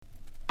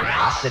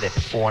said it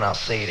before and I'll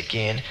say it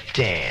again.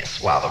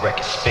 Dance while the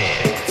record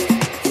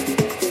spins.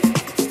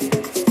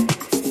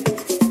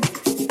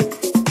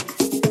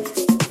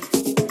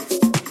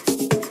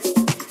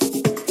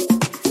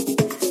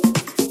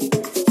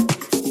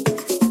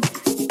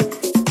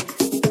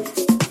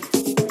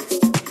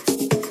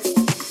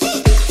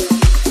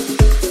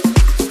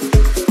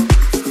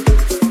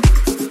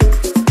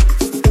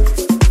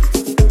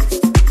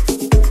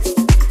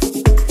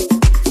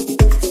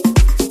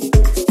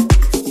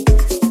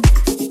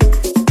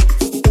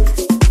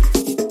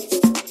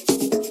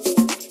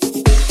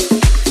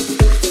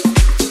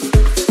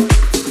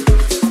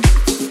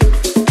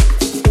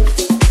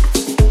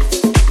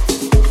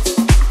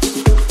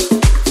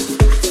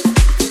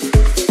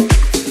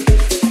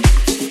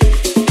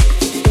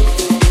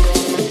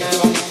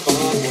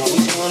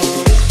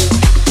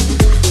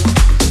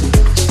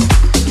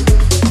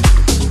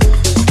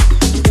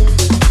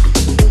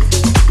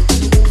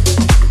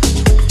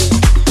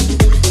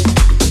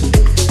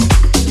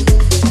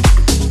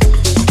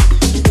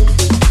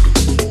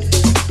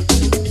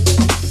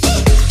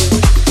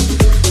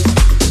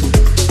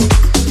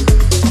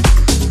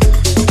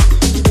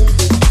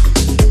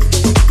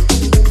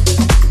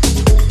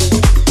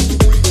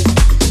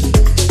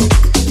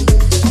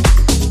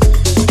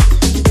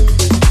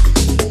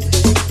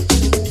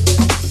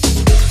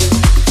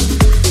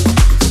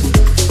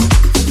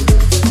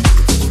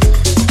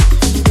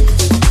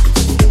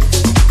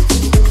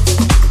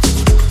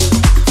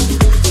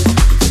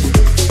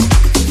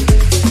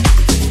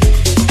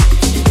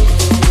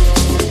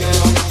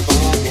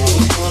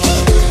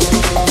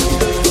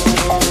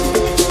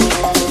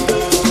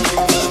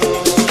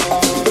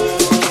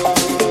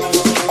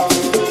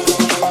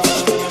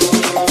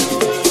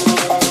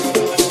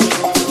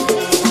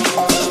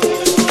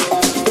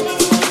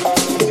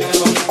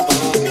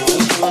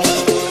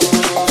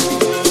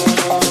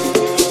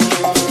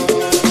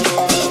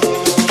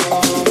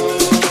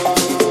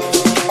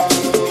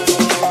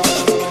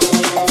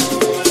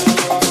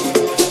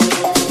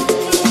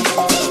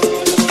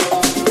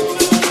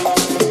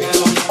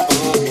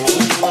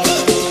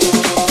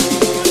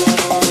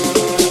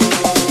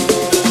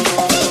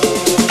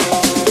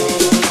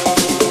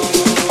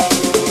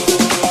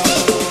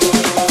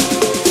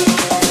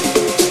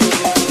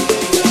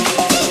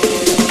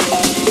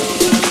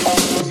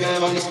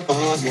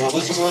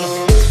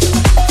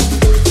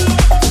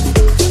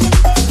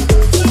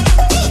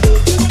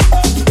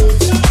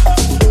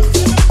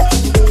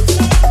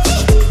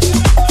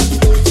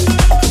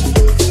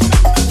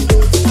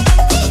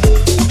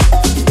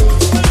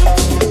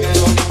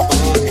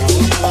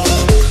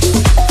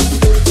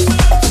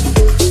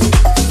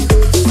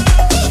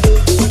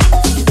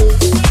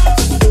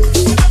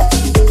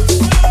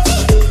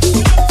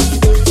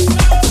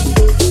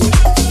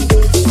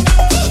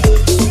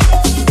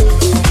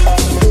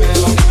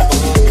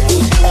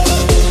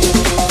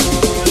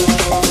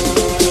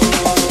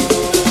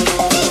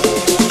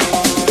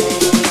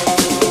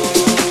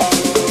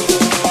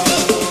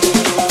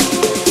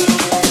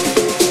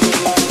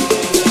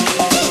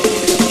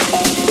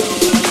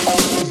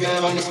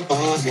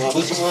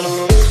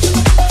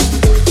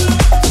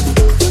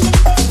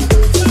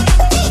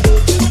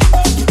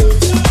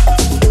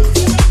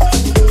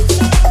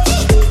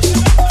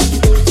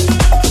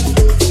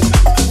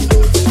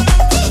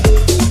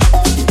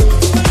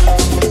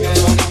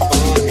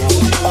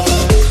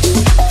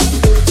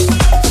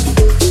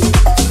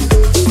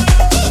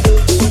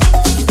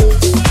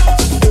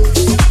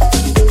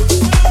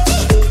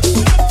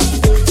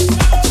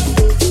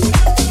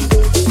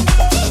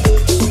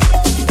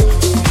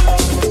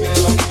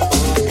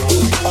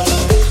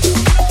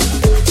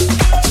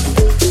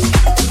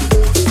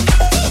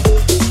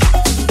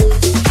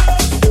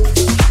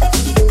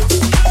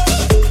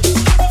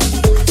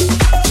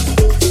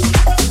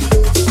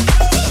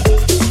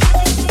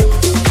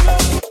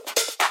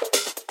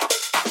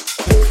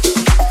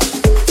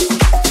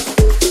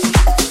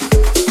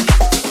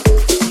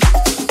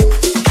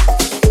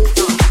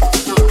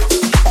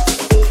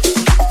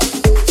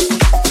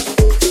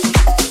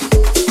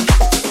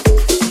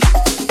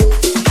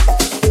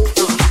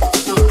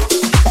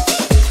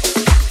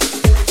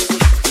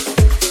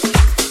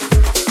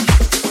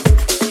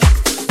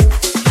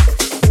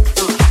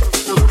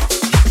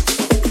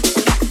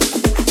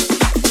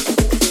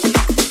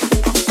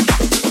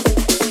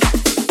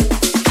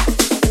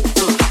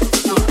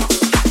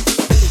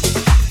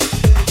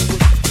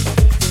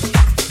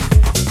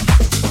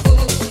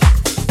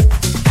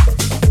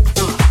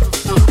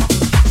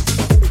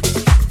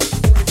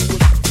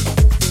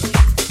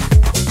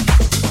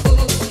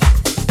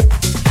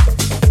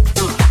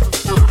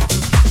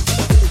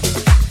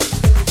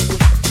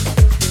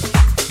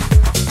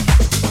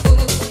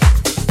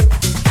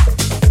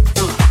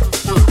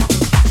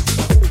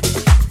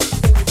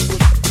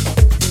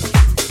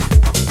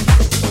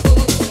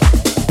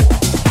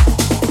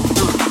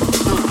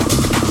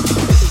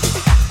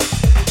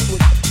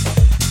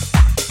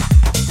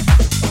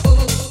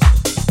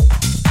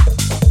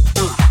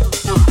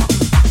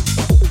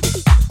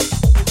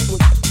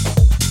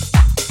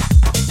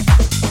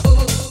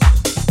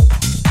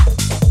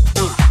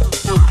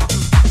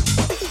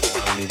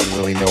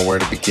 know where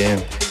to begin,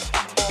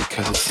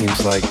 because it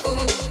seems like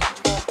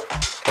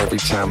every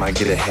time I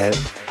get ahead,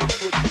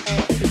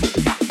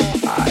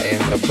 I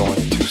end up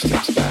going 2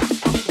 steps back.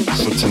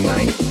 So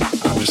tonight,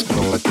 I'm just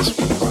gonna let this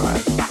one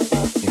ride.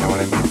 You know what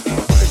I mean?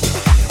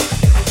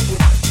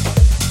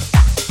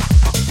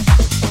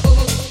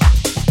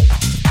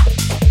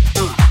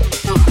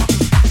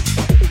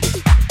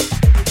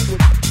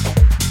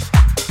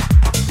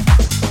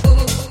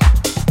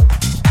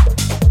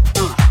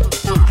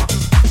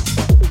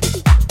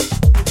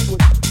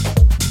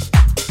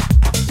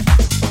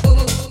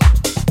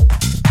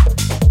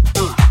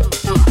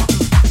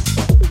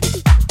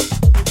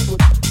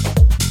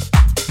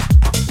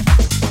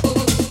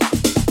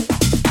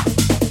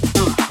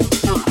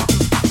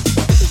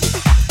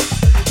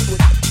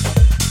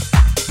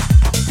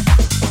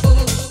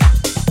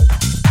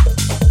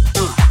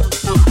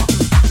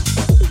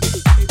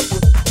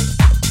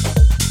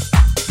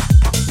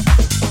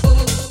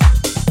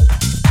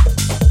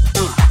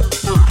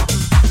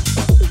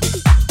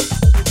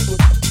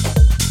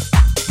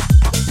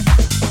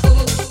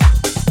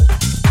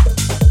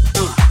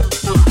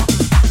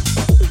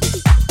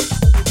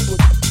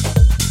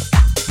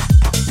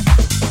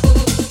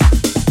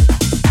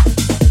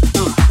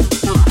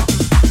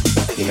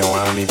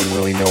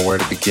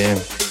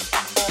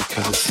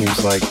 Because it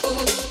seems like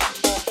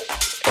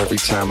every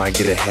time I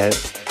get ahead,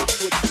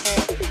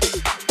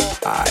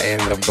 I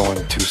end up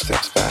going 2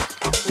 steps back.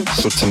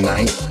 So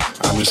tonight,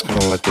 I'm just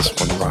gonna let this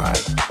one ride.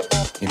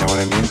 You know what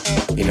I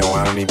mean? You know,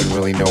 I don't even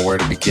really know where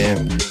to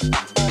begin,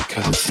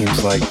 because it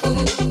seems like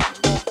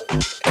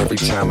every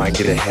time I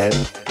get ahead,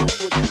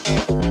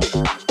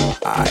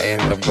 I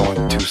end up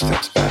going 2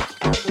 steps back.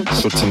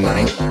 So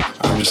tonight,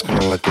 I'm just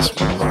gonna let this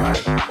one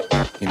ride.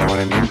 You know what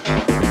I mean?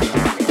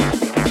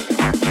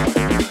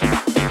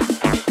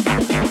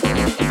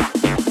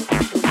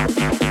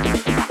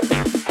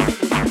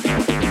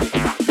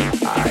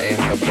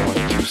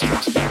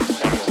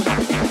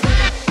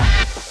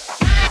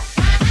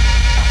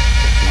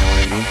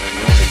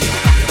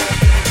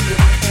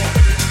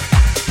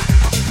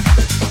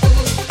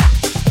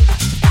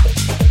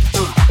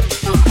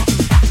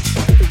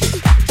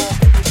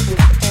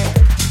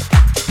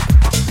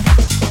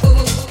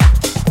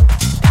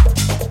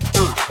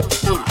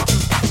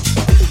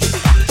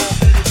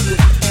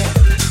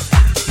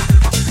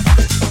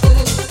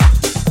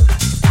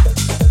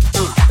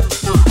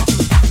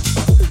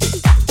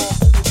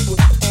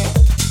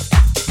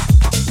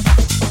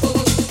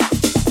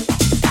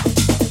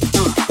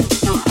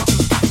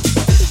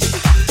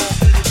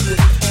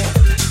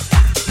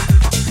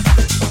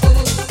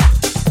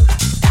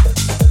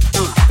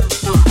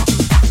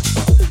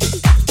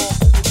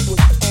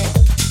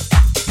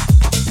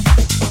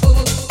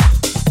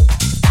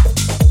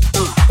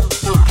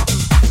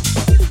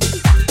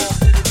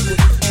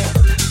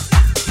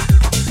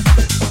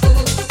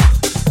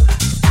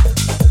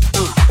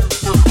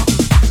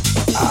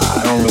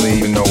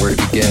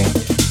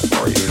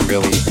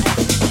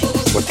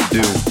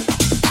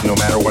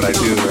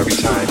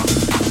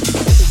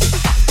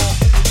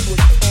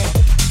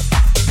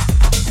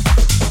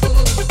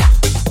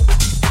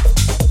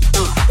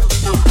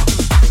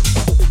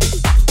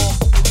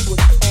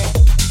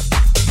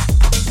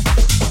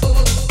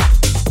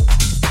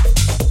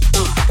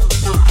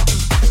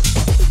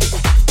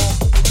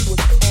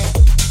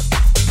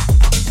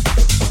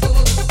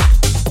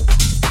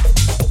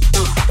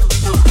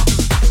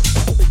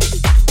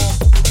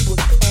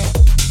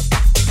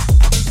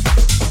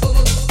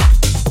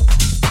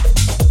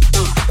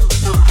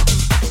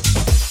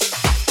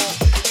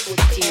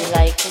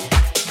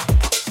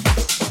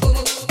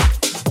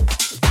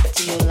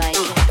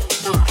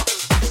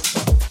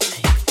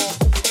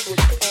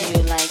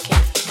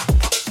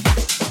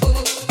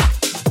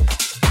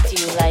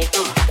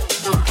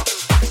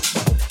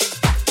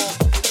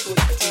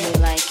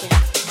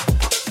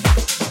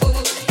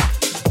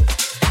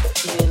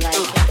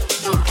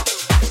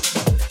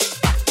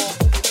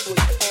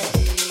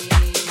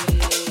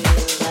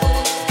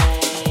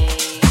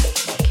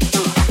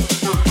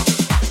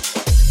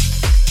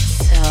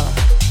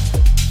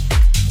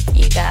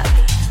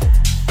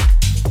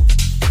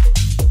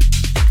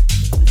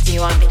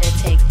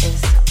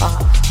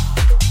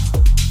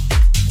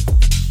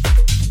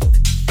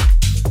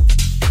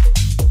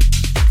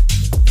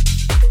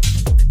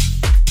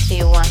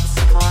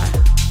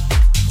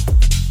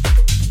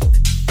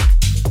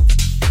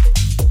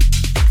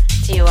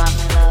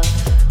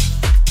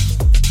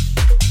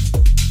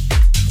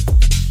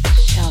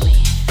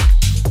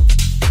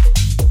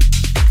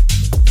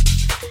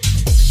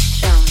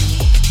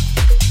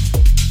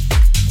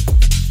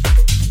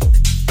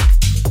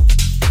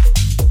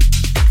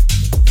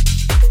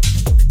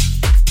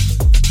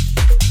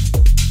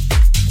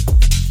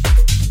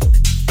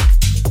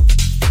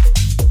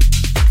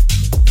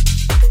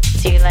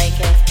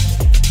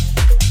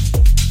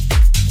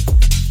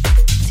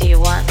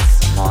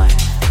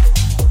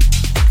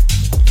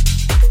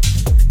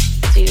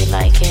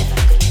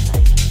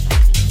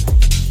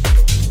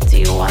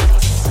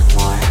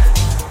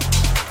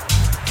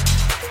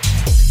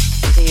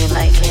 Do you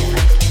like it?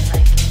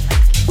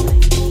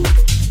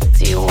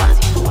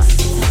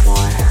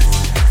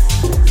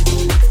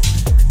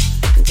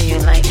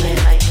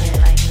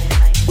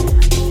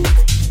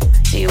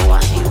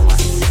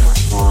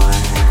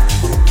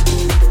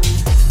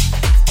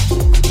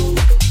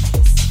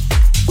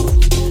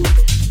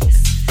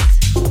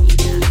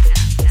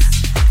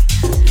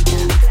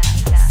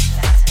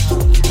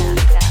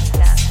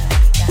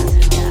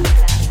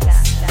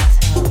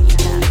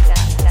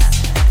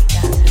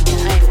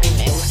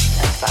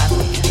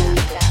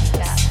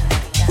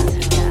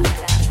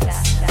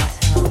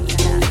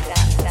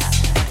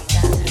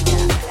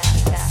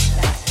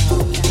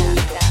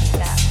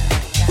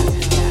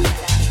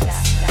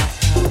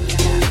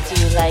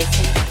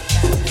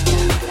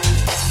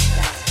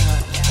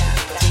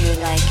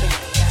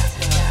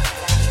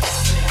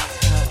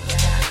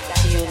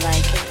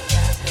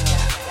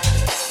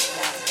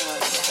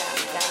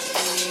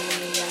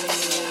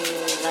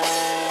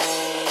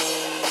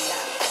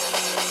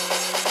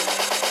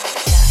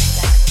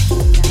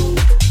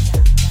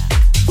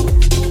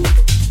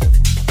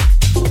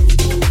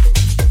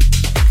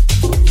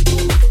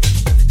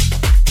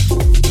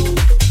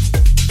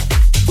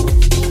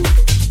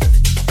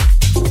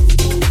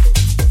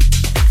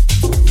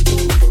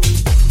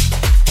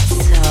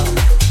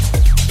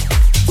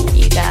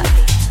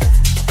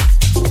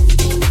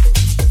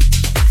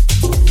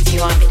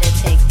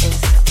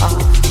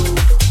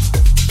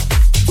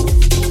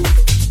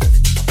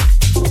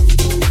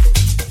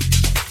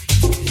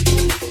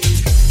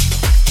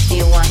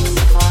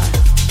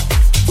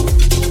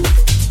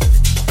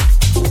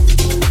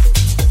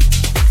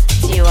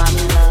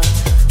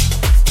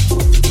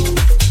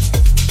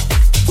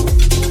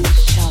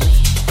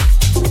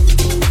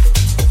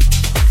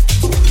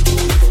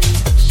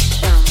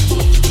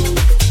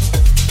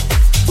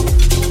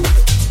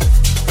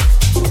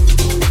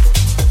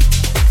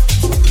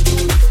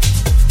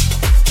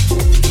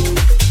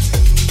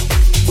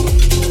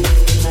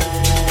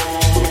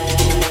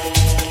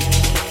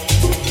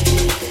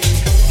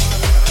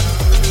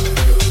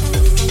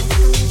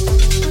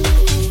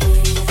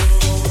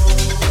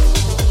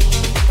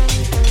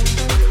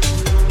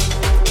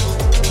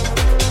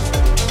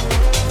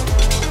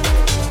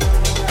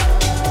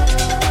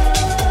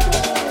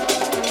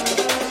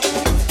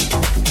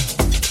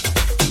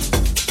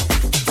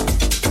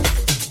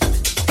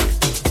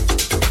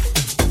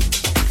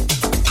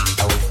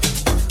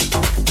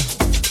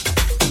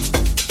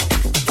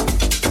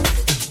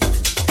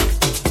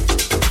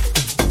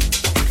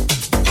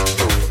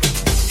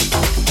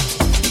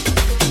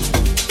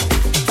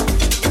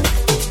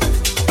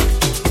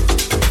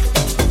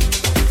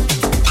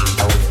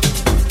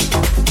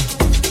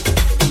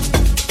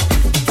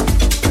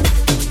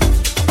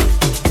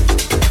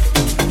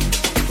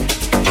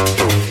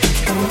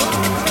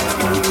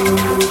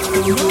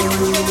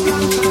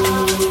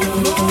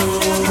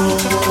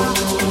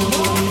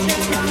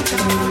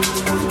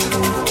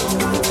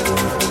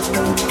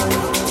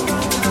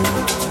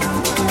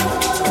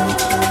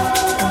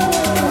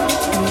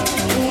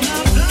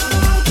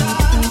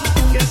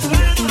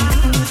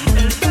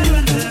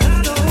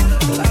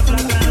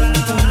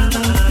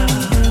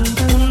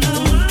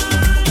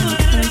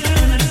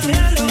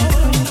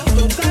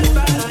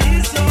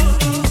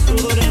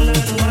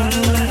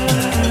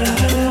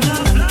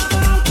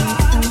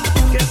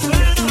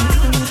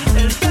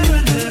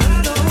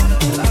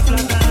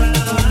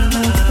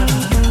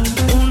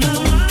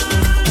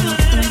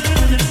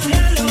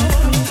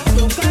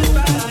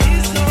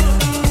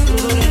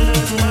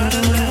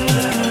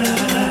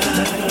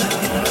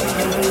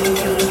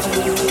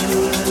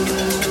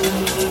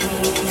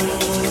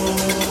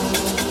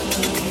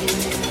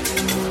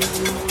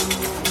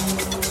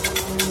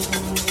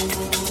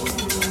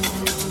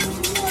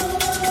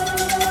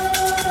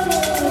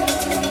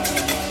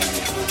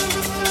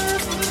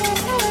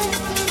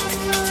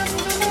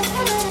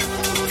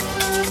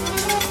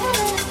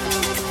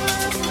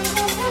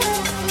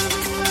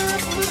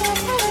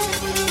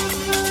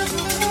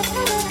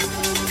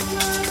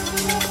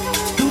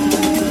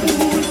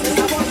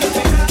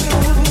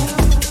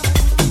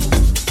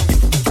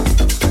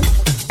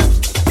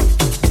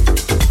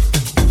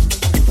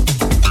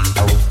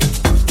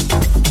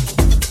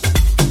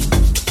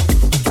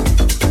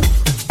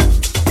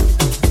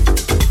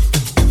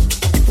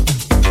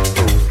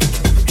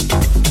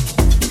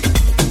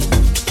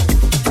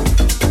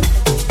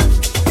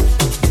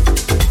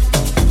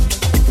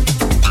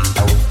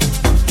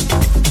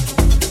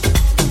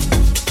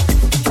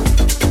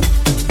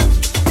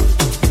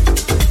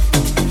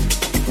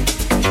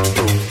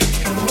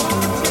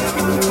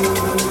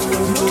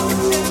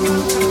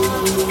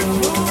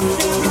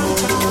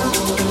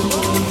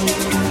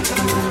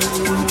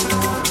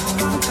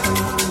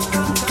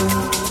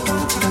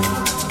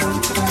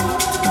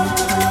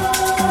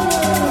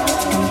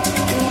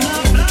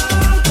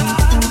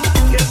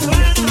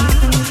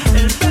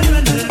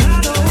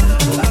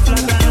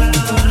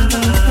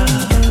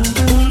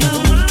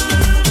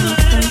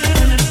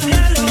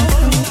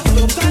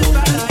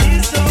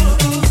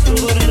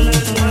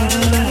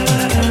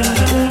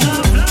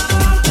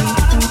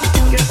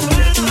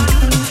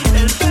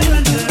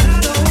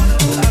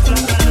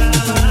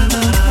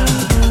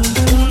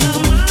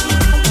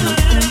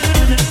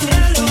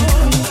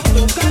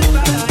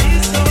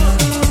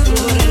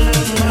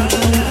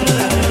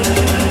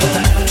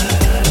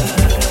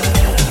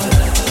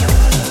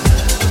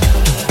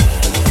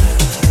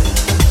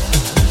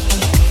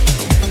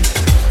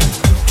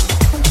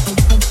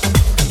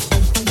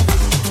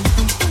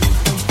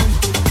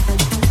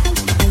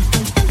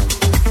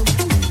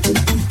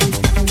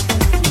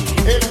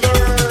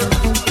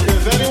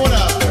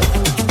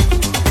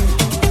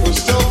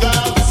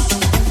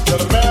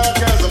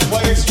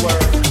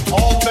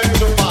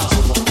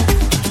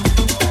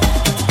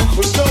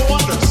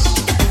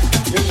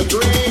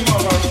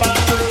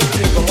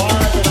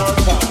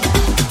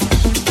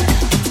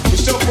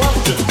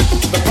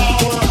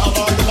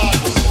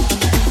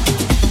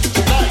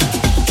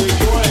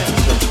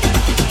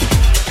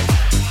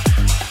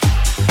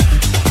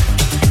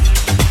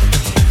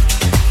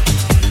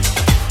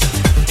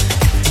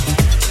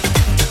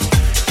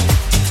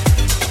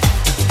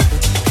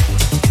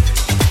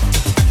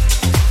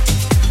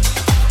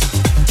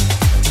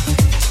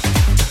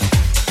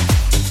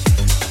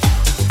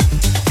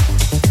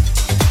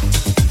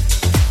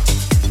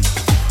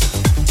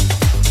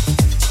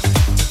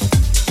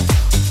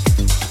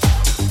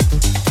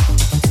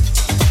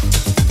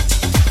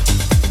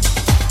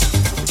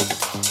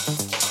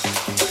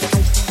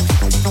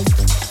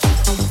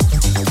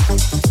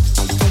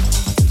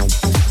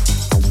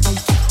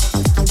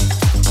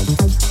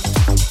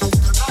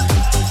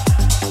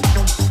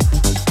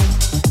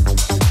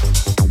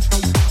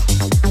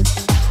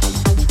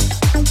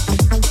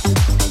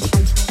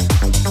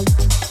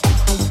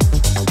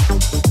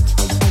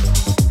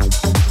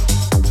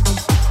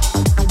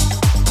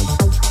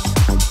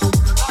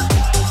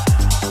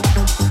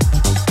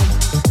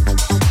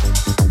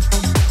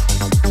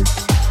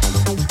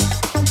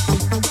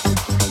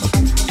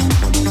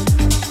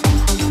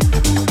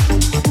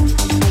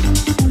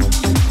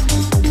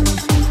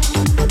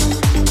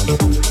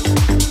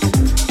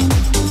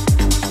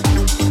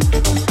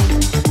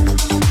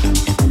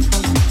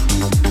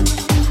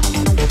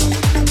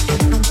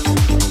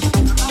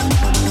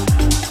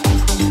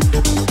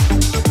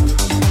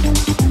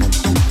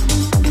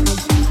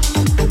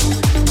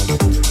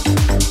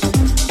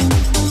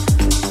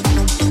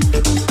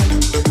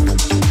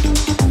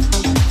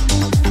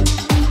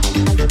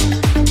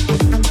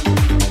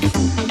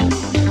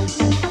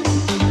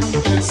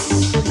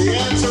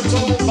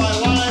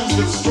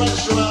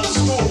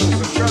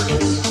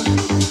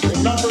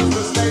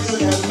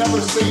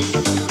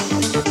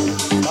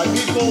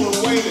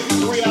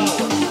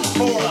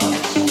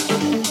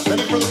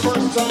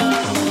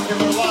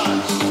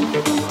 lives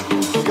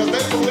because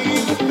they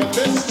believe that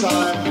this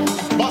time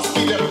must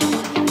be different,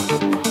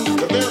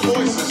 that their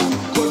voices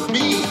could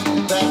be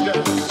that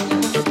difference.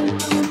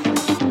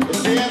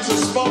 It's the answer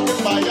spoken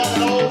by young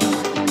and old,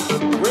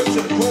 rich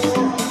and poor,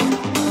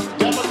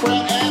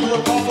 Democrat and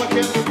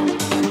Republican,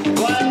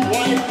 black,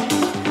 white,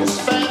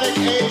 Hispanic,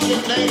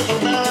 Asian, Native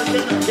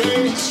American,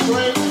 gay,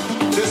 straight,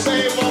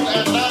 disabled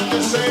and not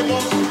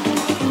disabled.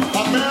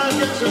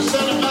 Americans who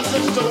send a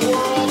message to the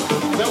world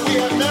that we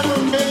have never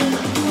been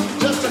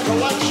just a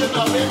collection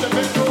of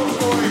individuals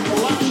or a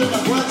collection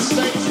of red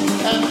states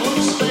and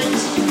blue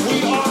states. We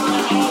are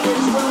and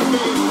always will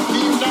be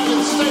the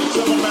United States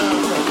of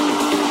America.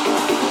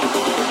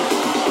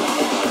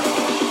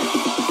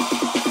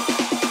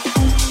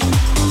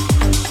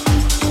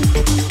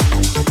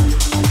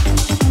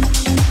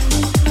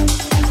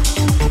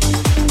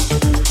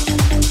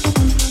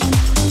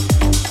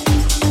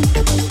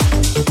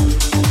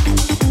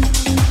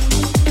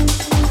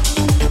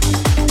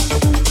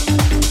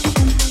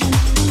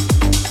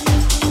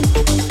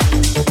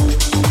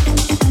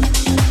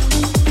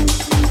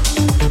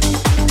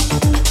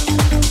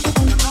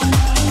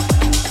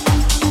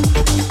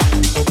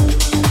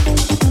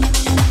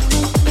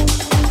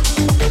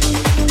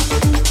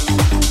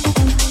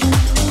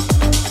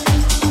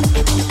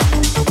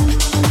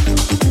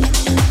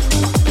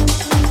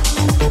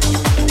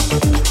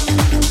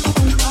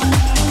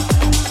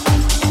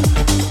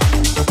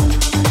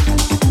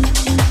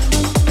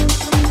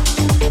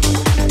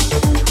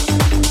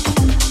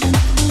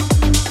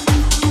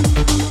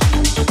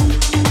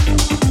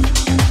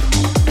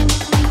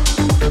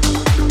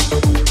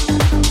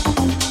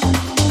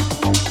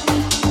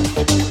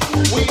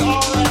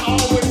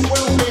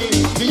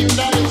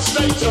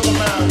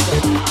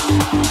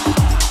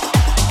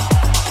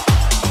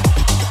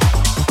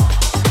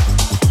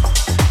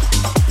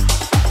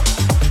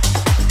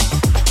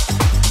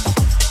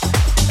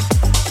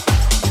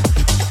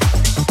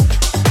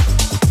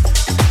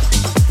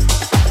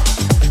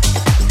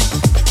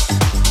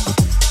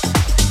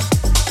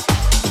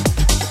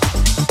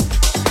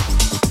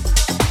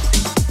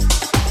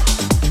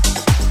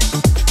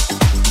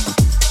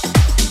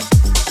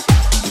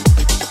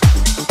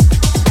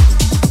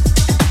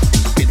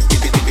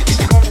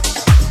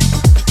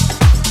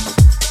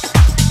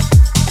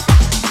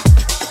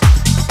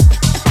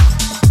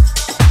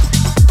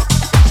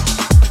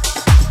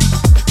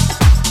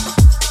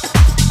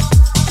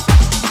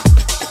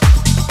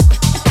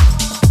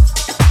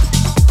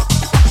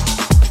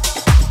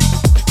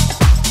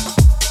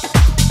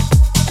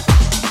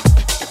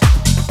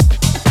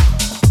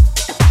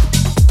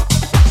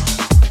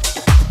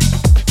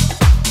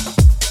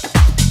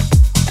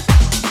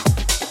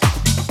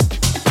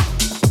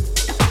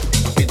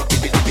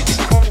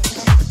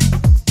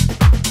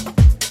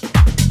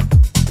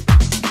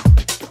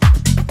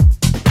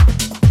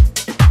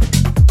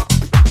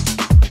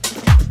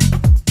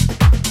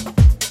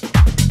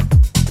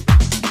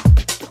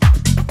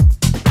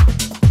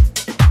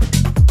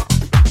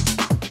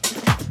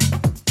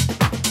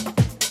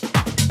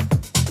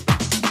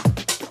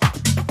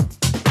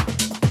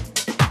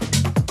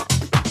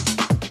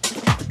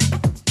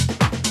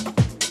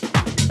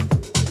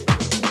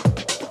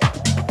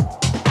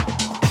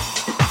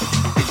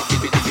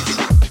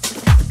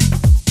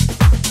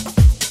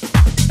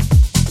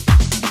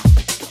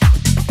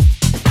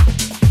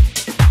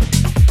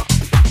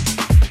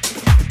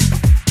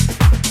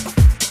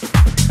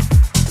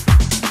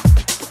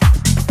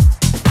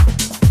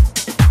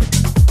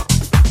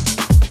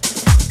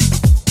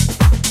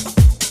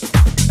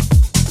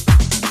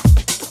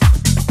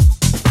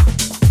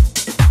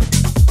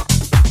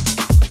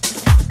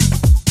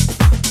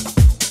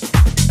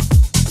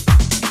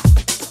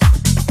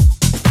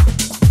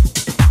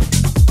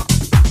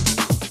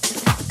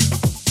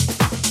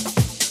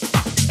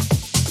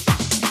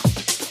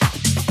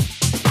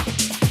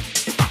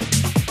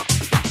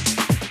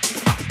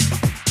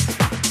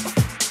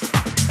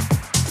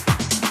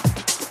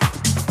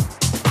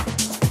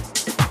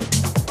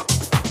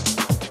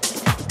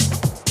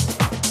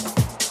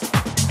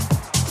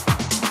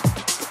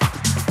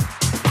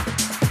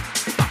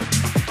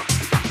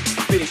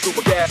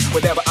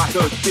 Whenever I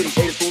could, city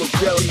haters full of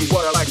jelly is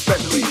what I like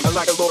especially. I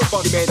like a little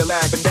funky man that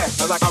laugh and that.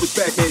 I like I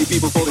respect many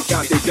people for the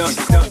job they've done.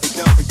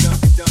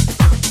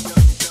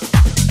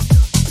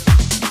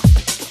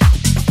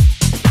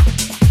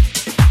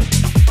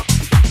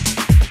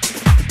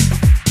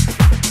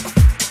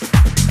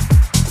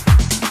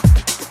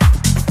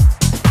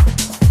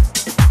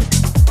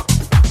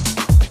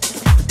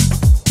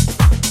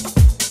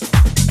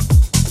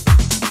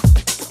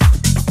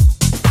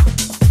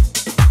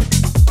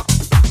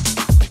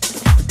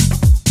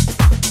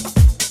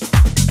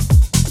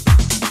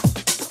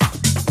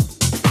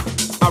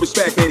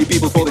 Respect many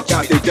people for the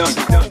job they've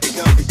done.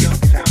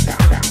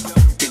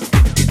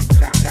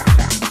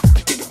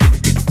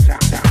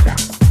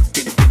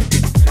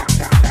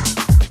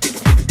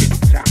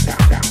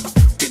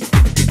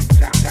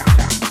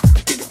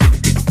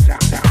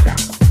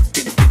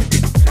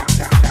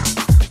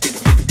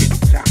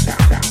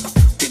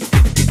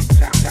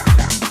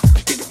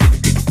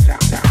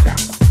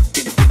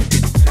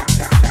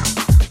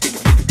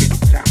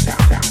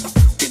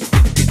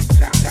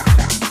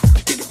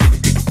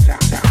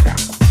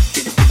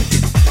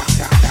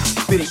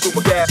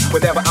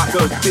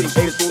 could. City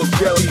haters full of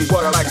jealousy is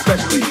what I like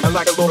especially.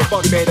 Unlike a Lord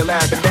Funky made a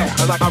laugh and that.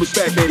 Unlike I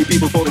respect many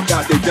people for the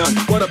job they've done.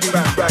 One of you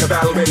rap brag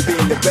about already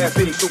being the best.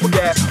 City super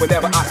gas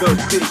whenever I could.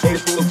 City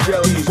haters full of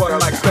jealousy is what I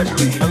like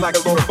especially. Unlike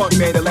a Lord Funky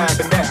made a laugh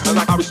and that.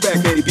 Unlike I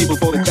respect many people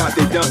for the job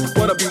they've done.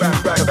 One of you rap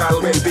brag about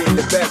already being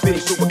the best. City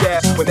super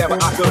gas whenever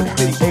I could.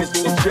 City haters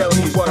full of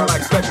jealousy is what I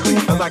like especially.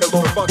 Unlike a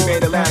Lord Funky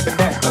made a laugh and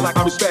that. Unlike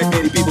I respect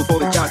many people for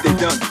the job they've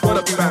done. One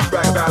of you rap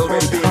brag about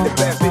already being the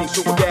best. City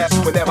super gas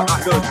whenever I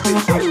could.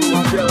 City haters full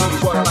of jealousy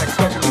is what I like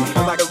especially.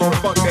 Unlike a Lord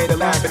Funky made a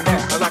laugh and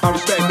that. Unlike I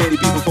respect many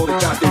people for the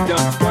job they've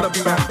done. One of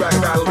you rap brag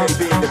about already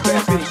being the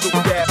best. City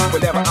super gas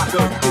whenever I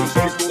could. City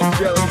haters full of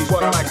jealousy is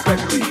what I like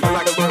especially.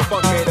 Unlike a Lord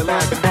Funky made a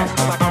laugh and that.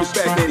 Unlike I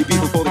respect many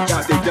people for the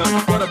job they've done.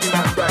 One of you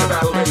rap brag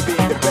about already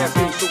being the best.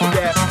 City super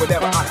gas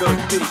whenever I could.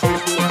 City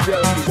haters full of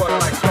jealousy is what I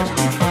like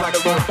especially. Unlike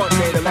a Lord Funky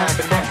made a laugh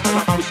and that.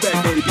 Unlike I respect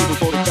many people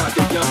for the job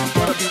they've done.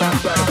 One of you rap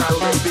brag about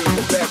already being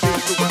the best. City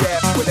super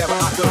gas whenever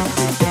I could.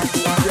 City haters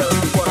full of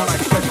jealousy is what I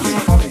like especially.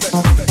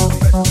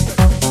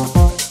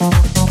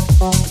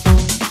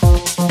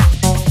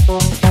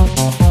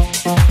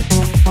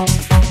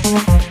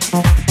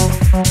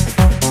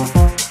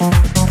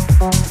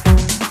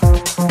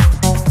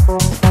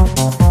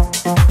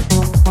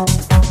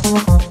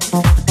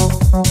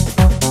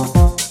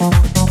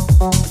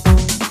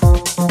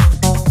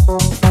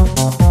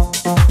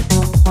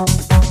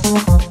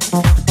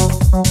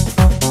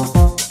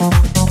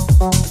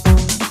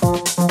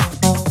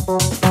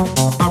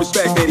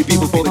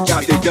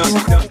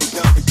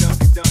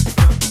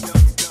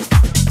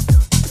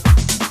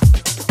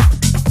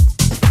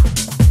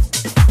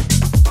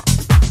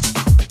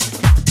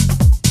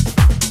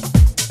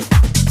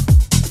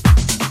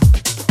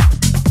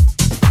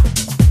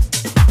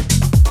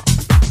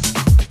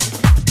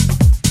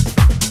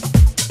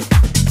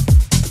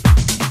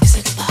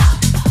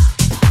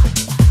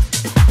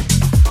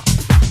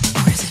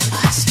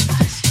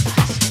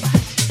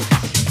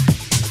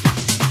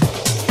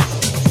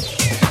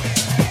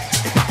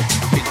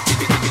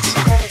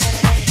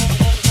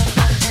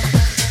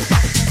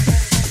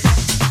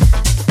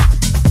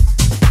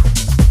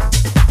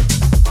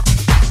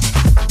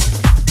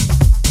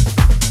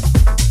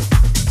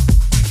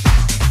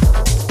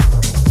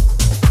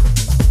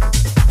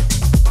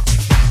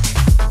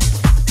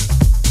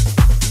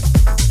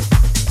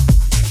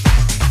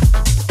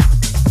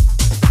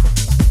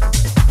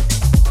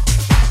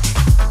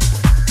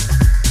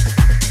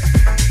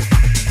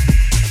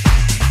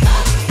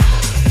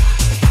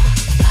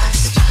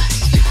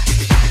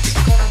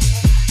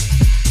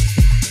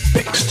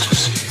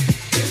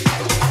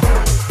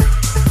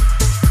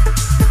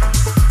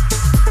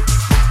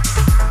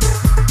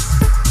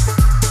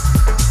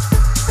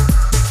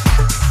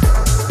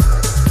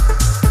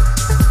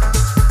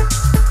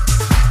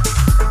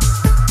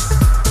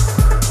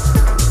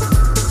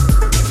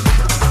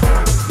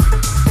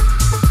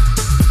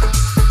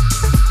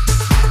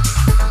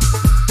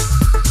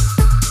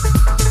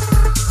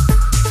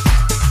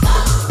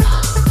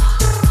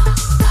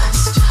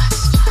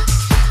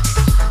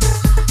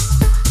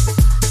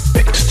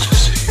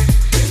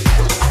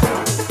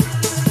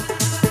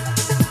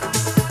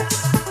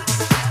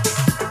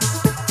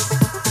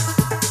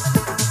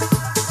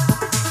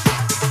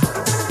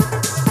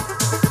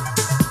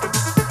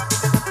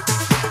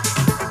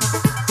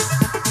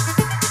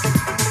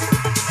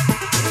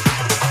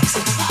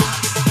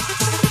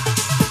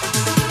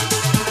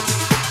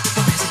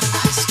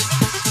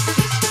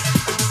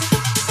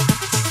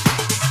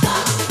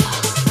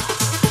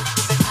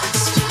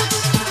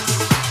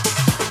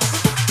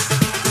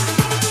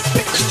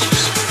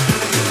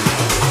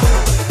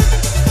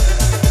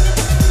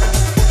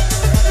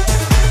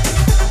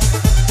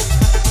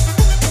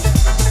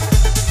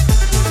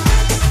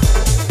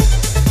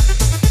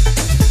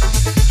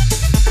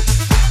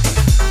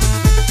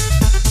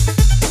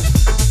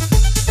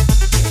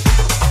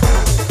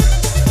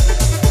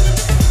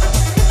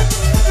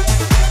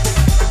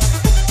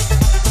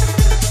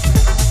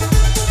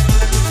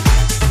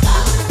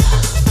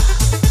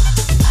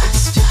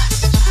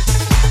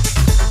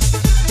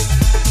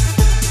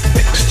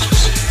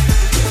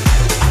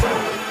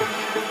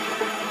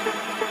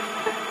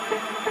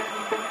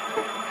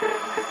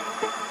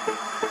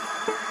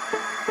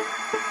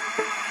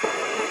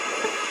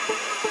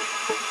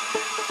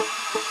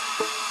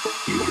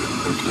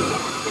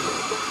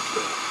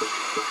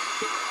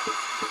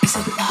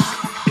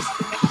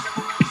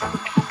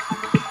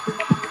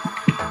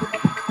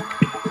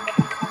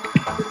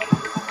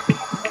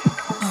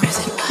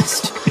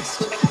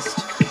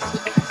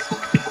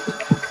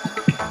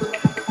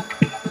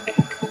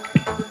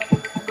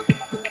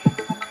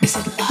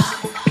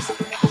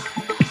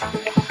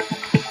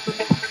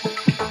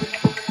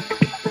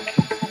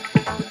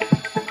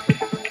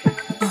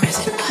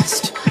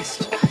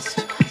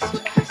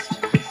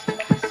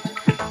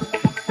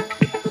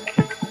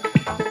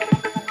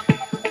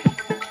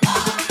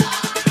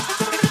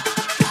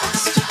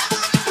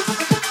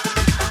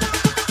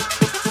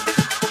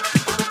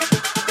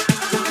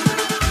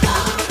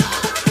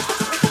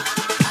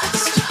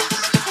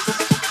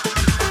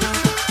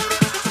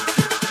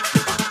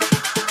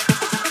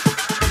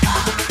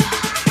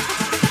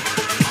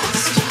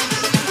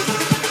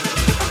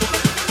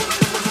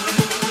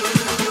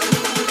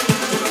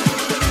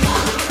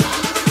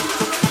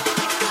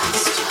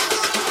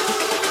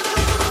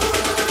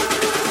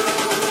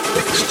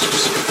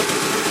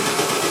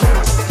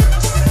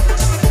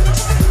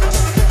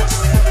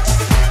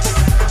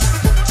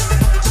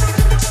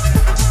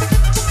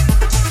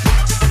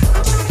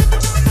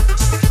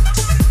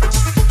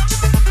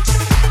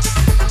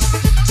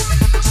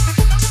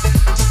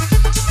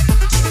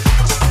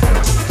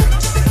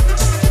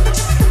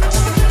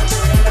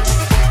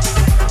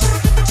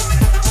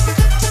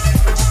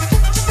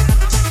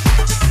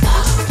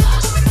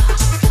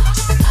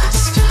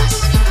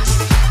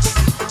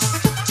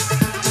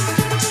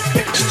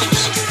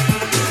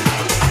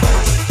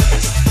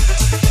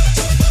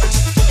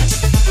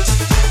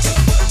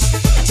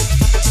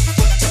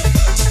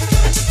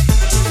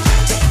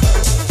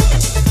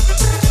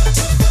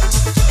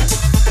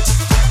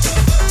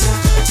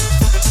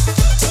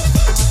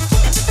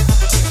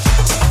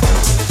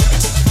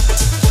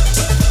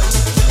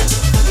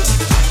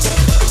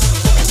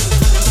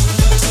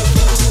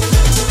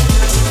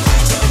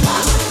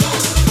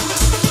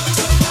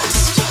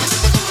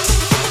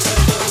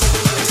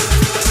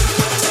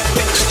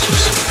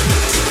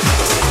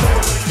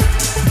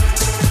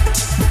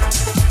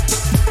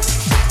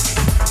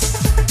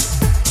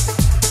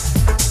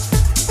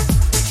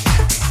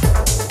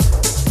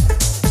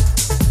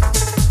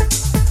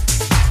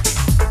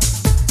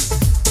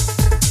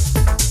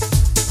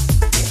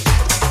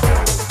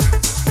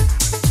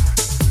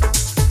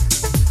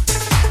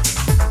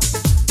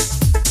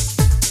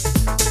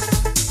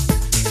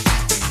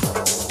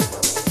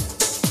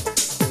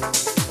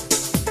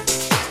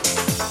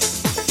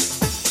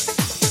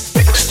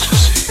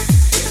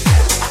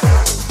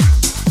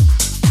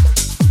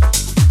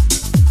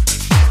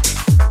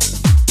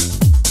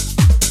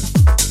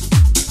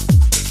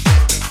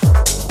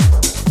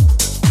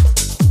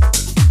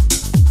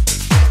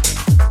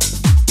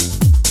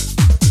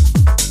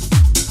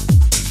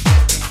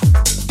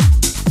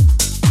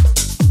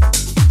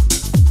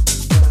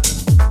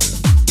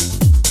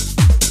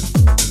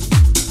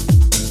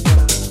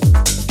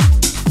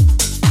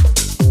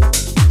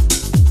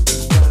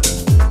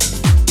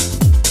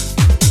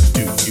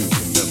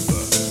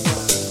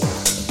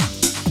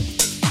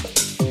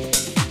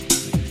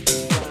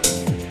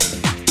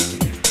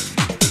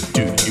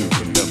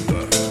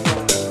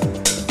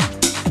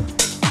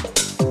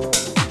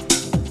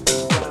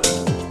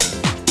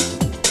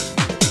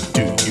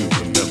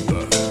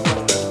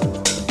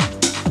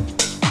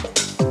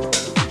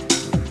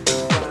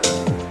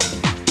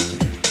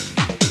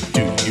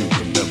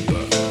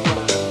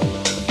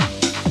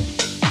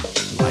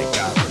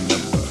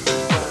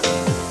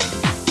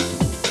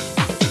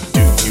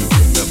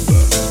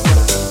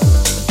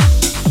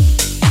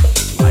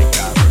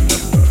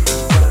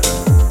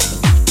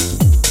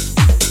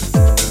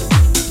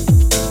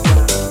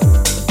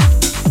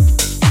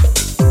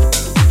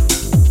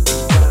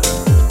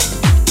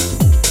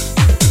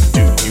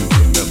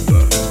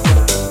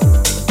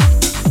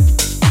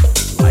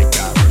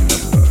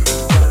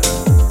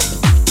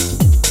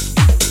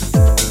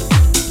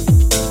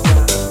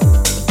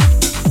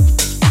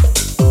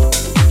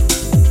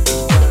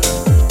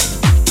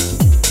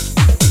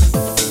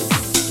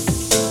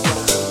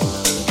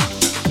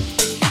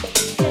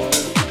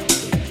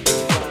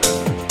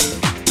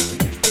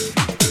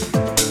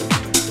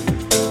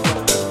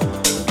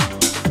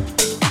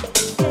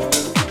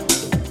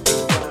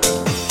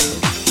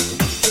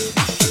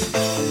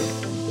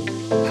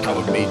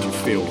 made you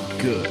feel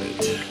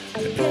good,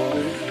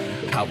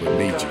 how it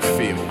made you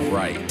feel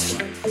right.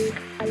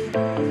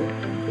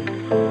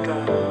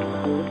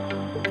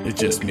 It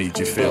just made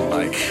you feel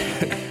like,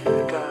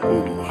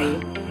 ooh,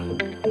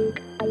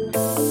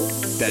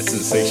 that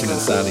sensation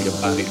inside of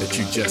your body that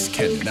you just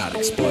cannot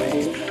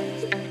explain.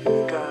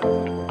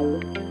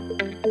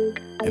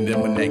 And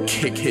then when that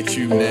kick hits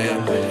you,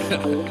 man,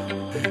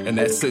 and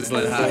that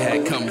sizzling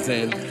hi-hat comes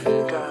in,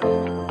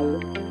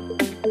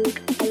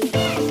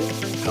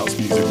 house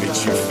music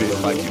makes you feel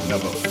like you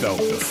never felt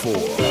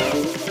before.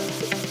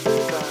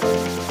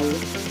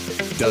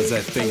 Does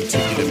that thing to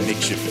you that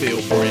makes you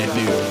feel brand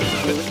new.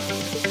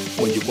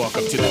 When you walk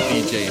up to the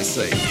DJ and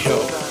say, yo,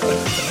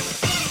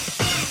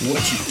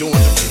 what you doing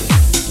to me?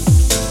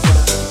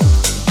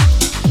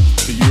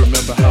 Do you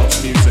remember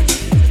house music?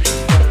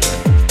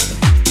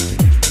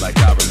 Like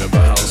I remember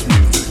house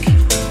music.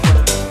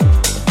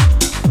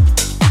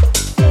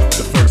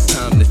 The first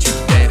time that you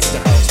danced to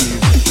house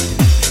music.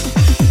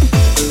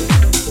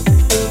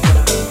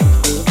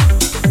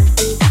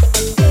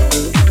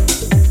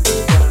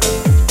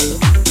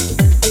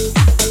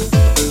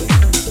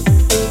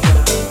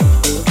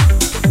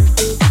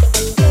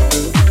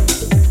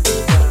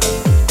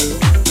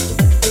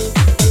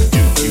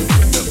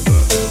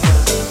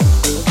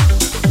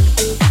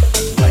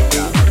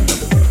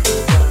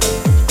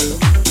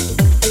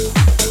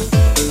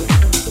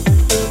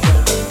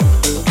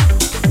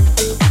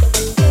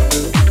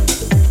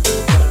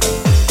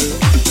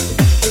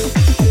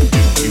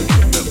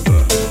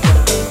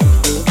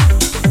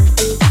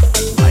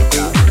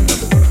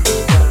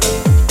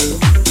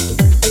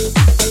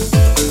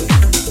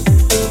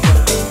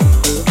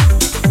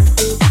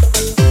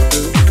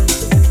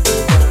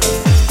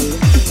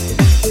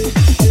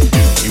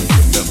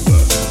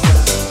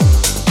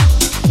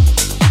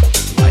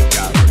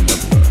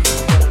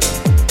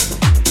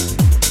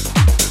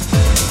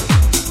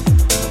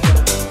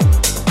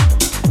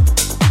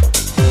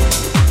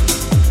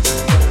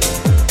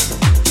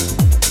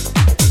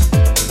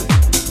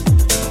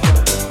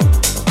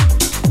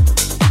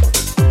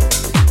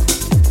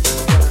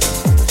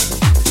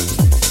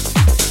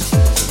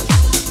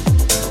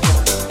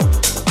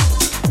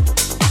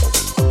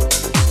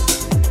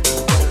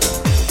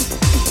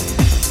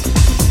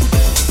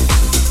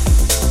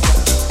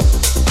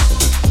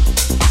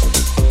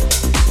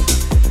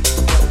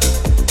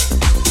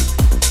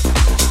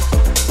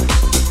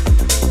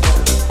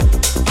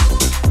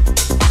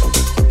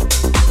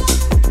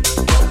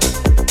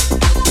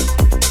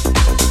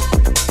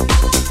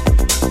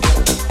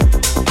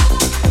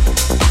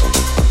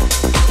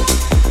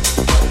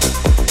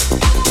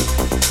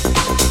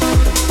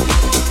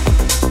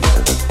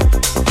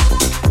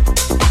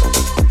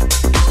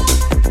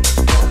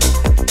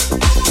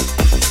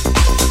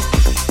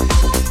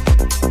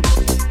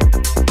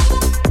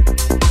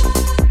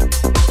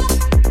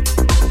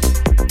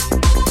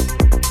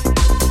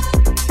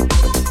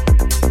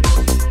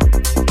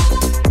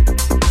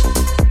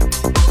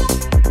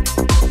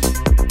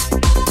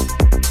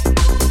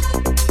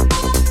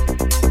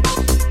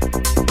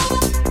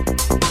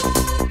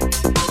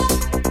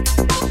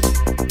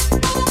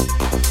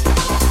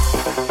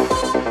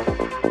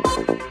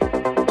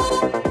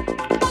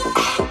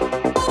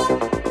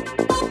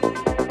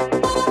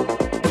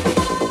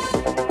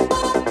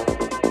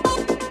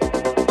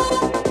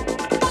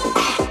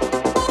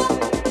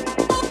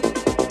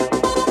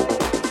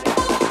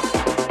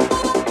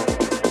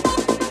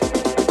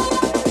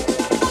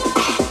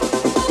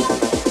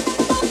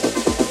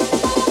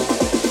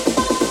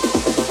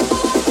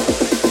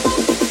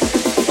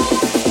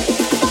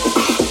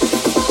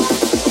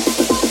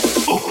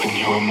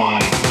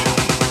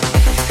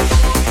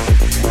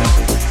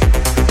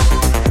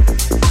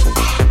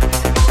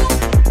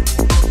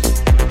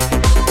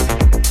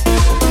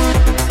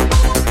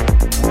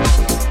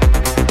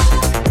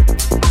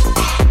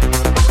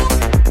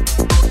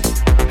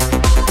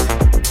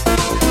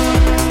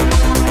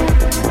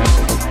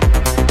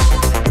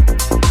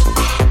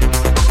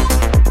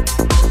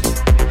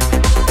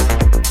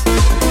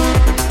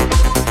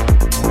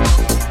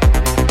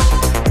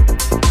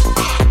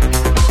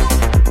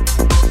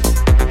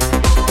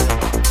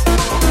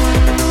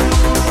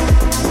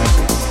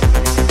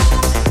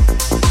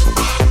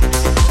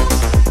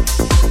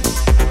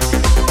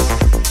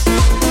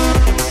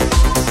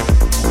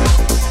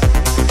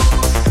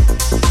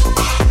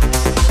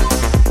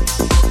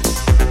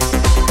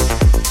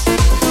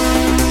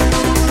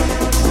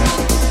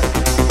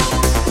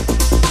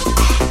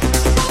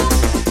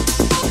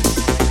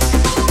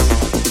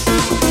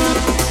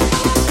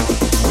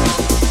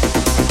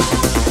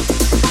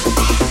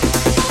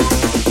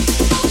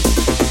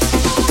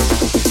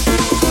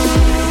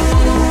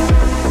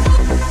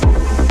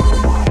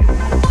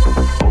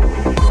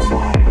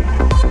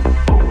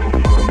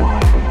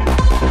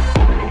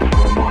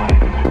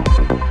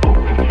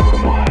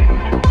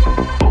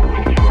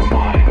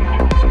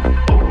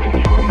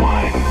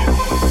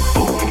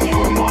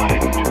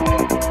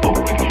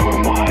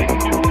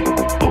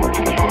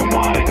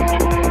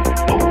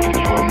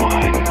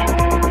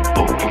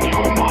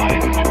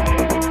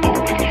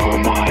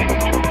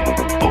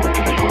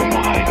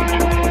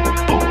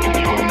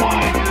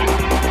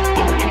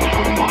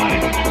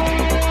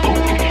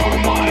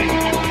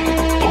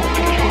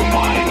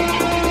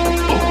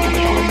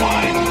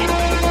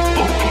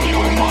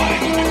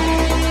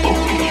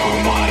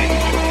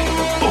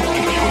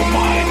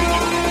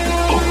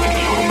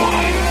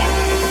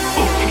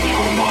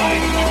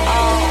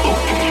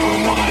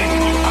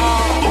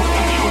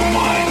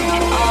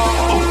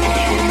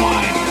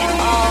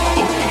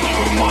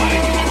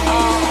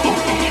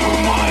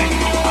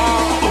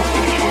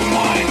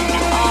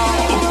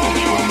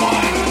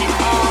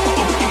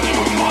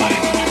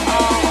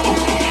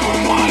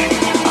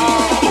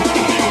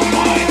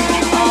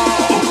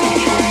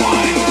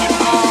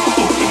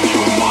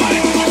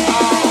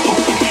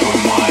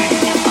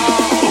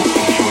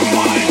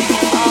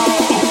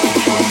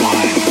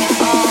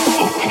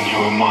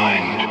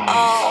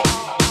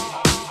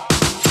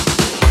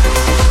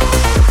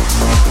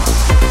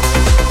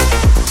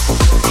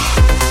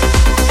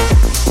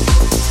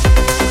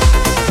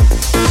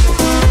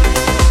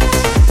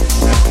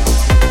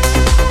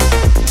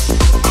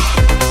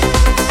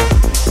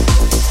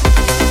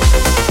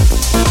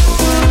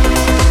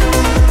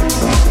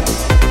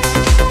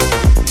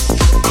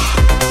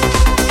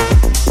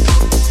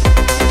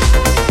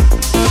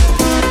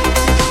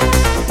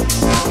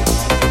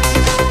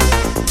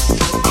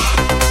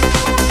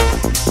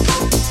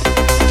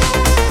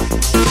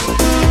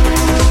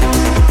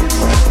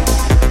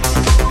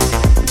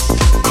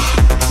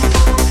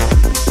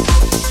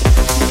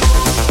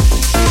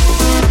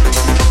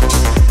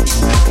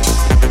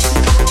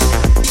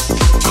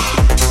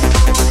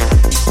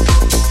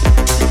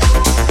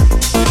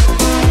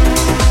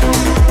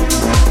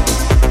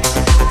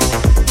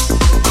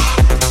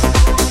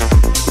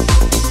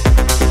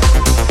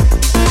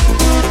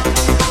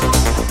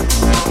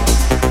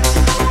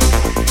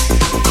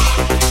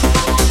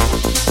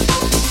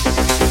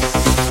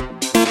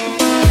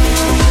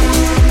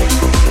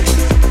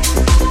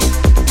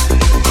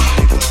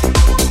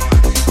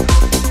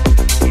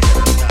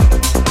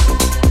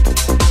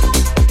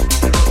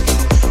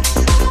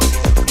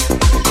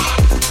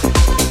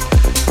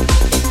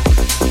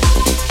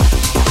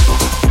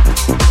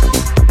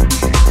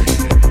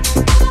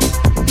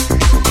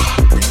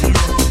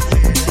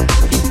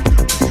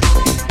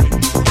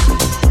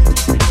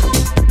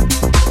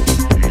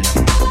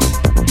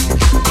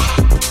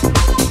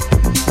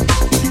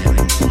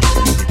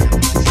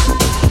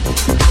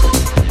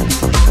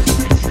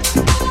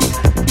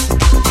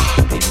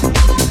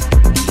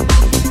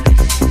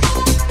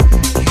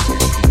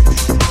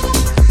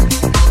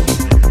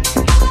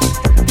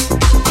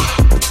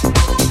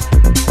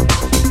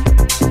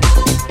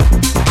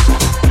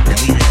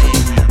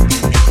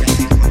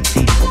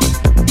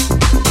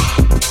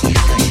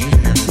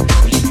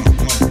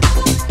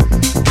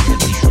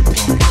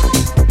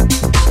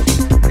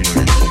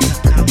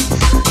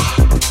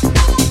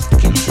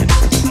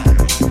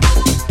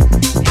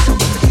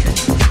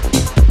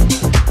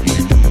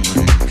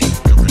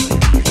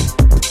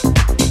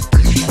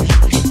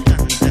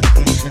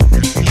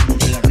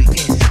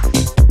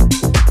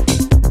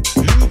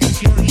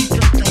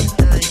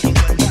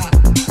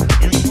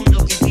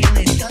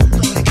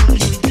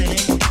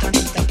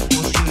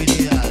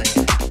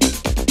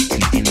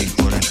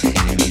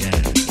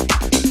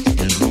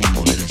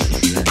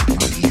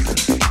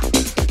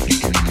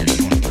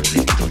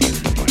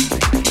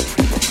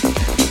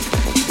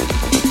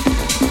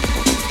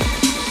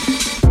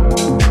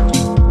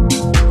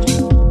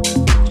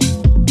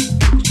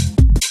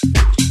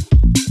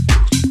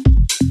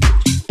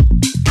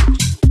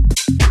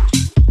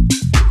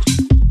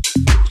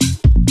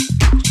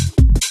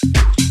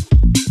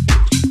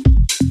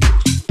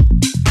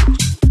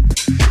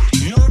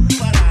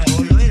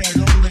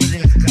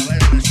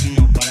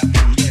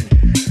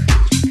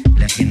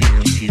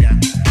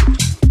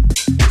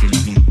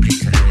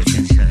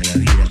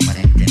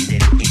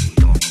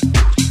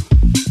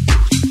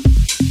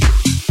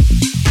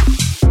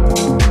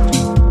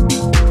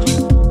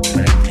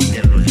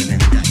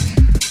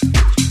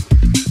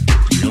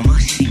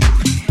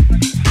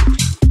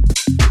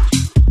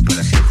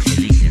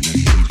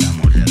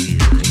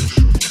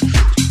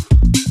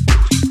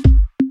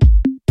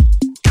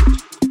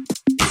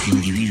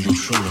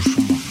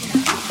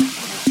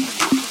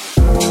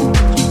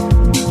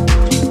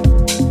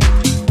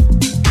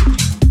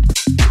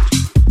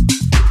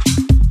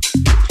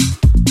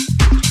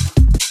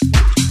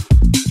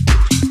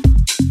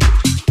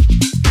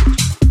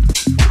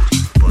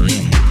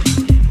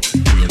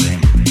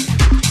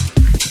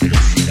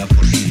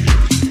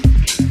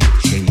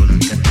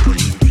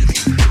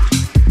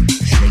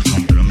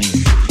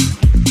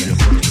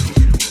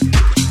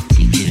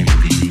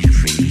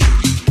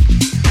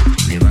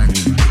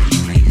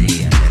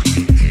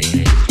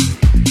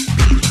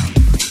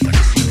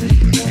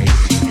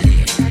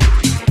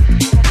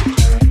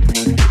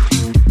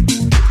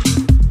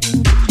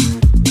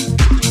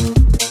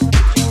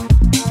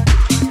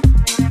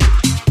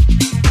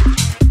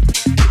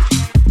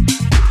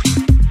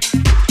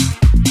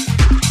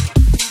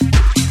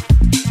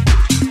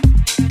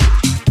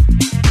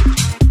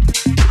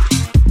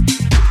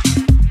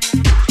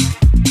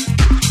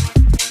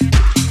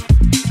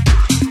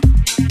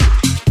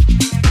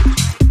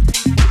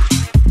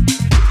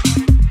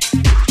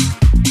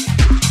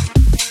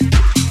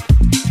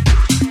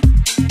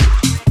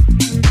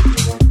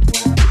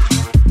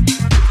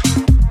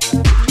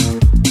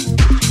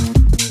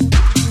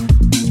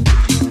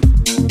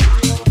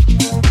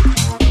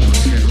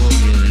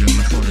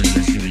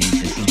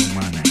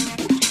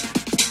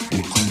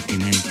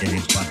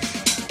 continente de paz,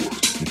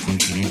 un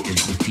continente de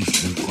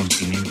justicia, un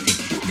continente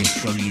de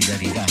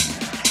solidaridad,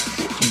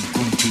 un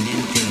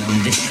continente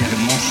donde es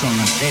hermoso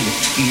nacer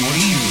y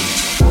morir.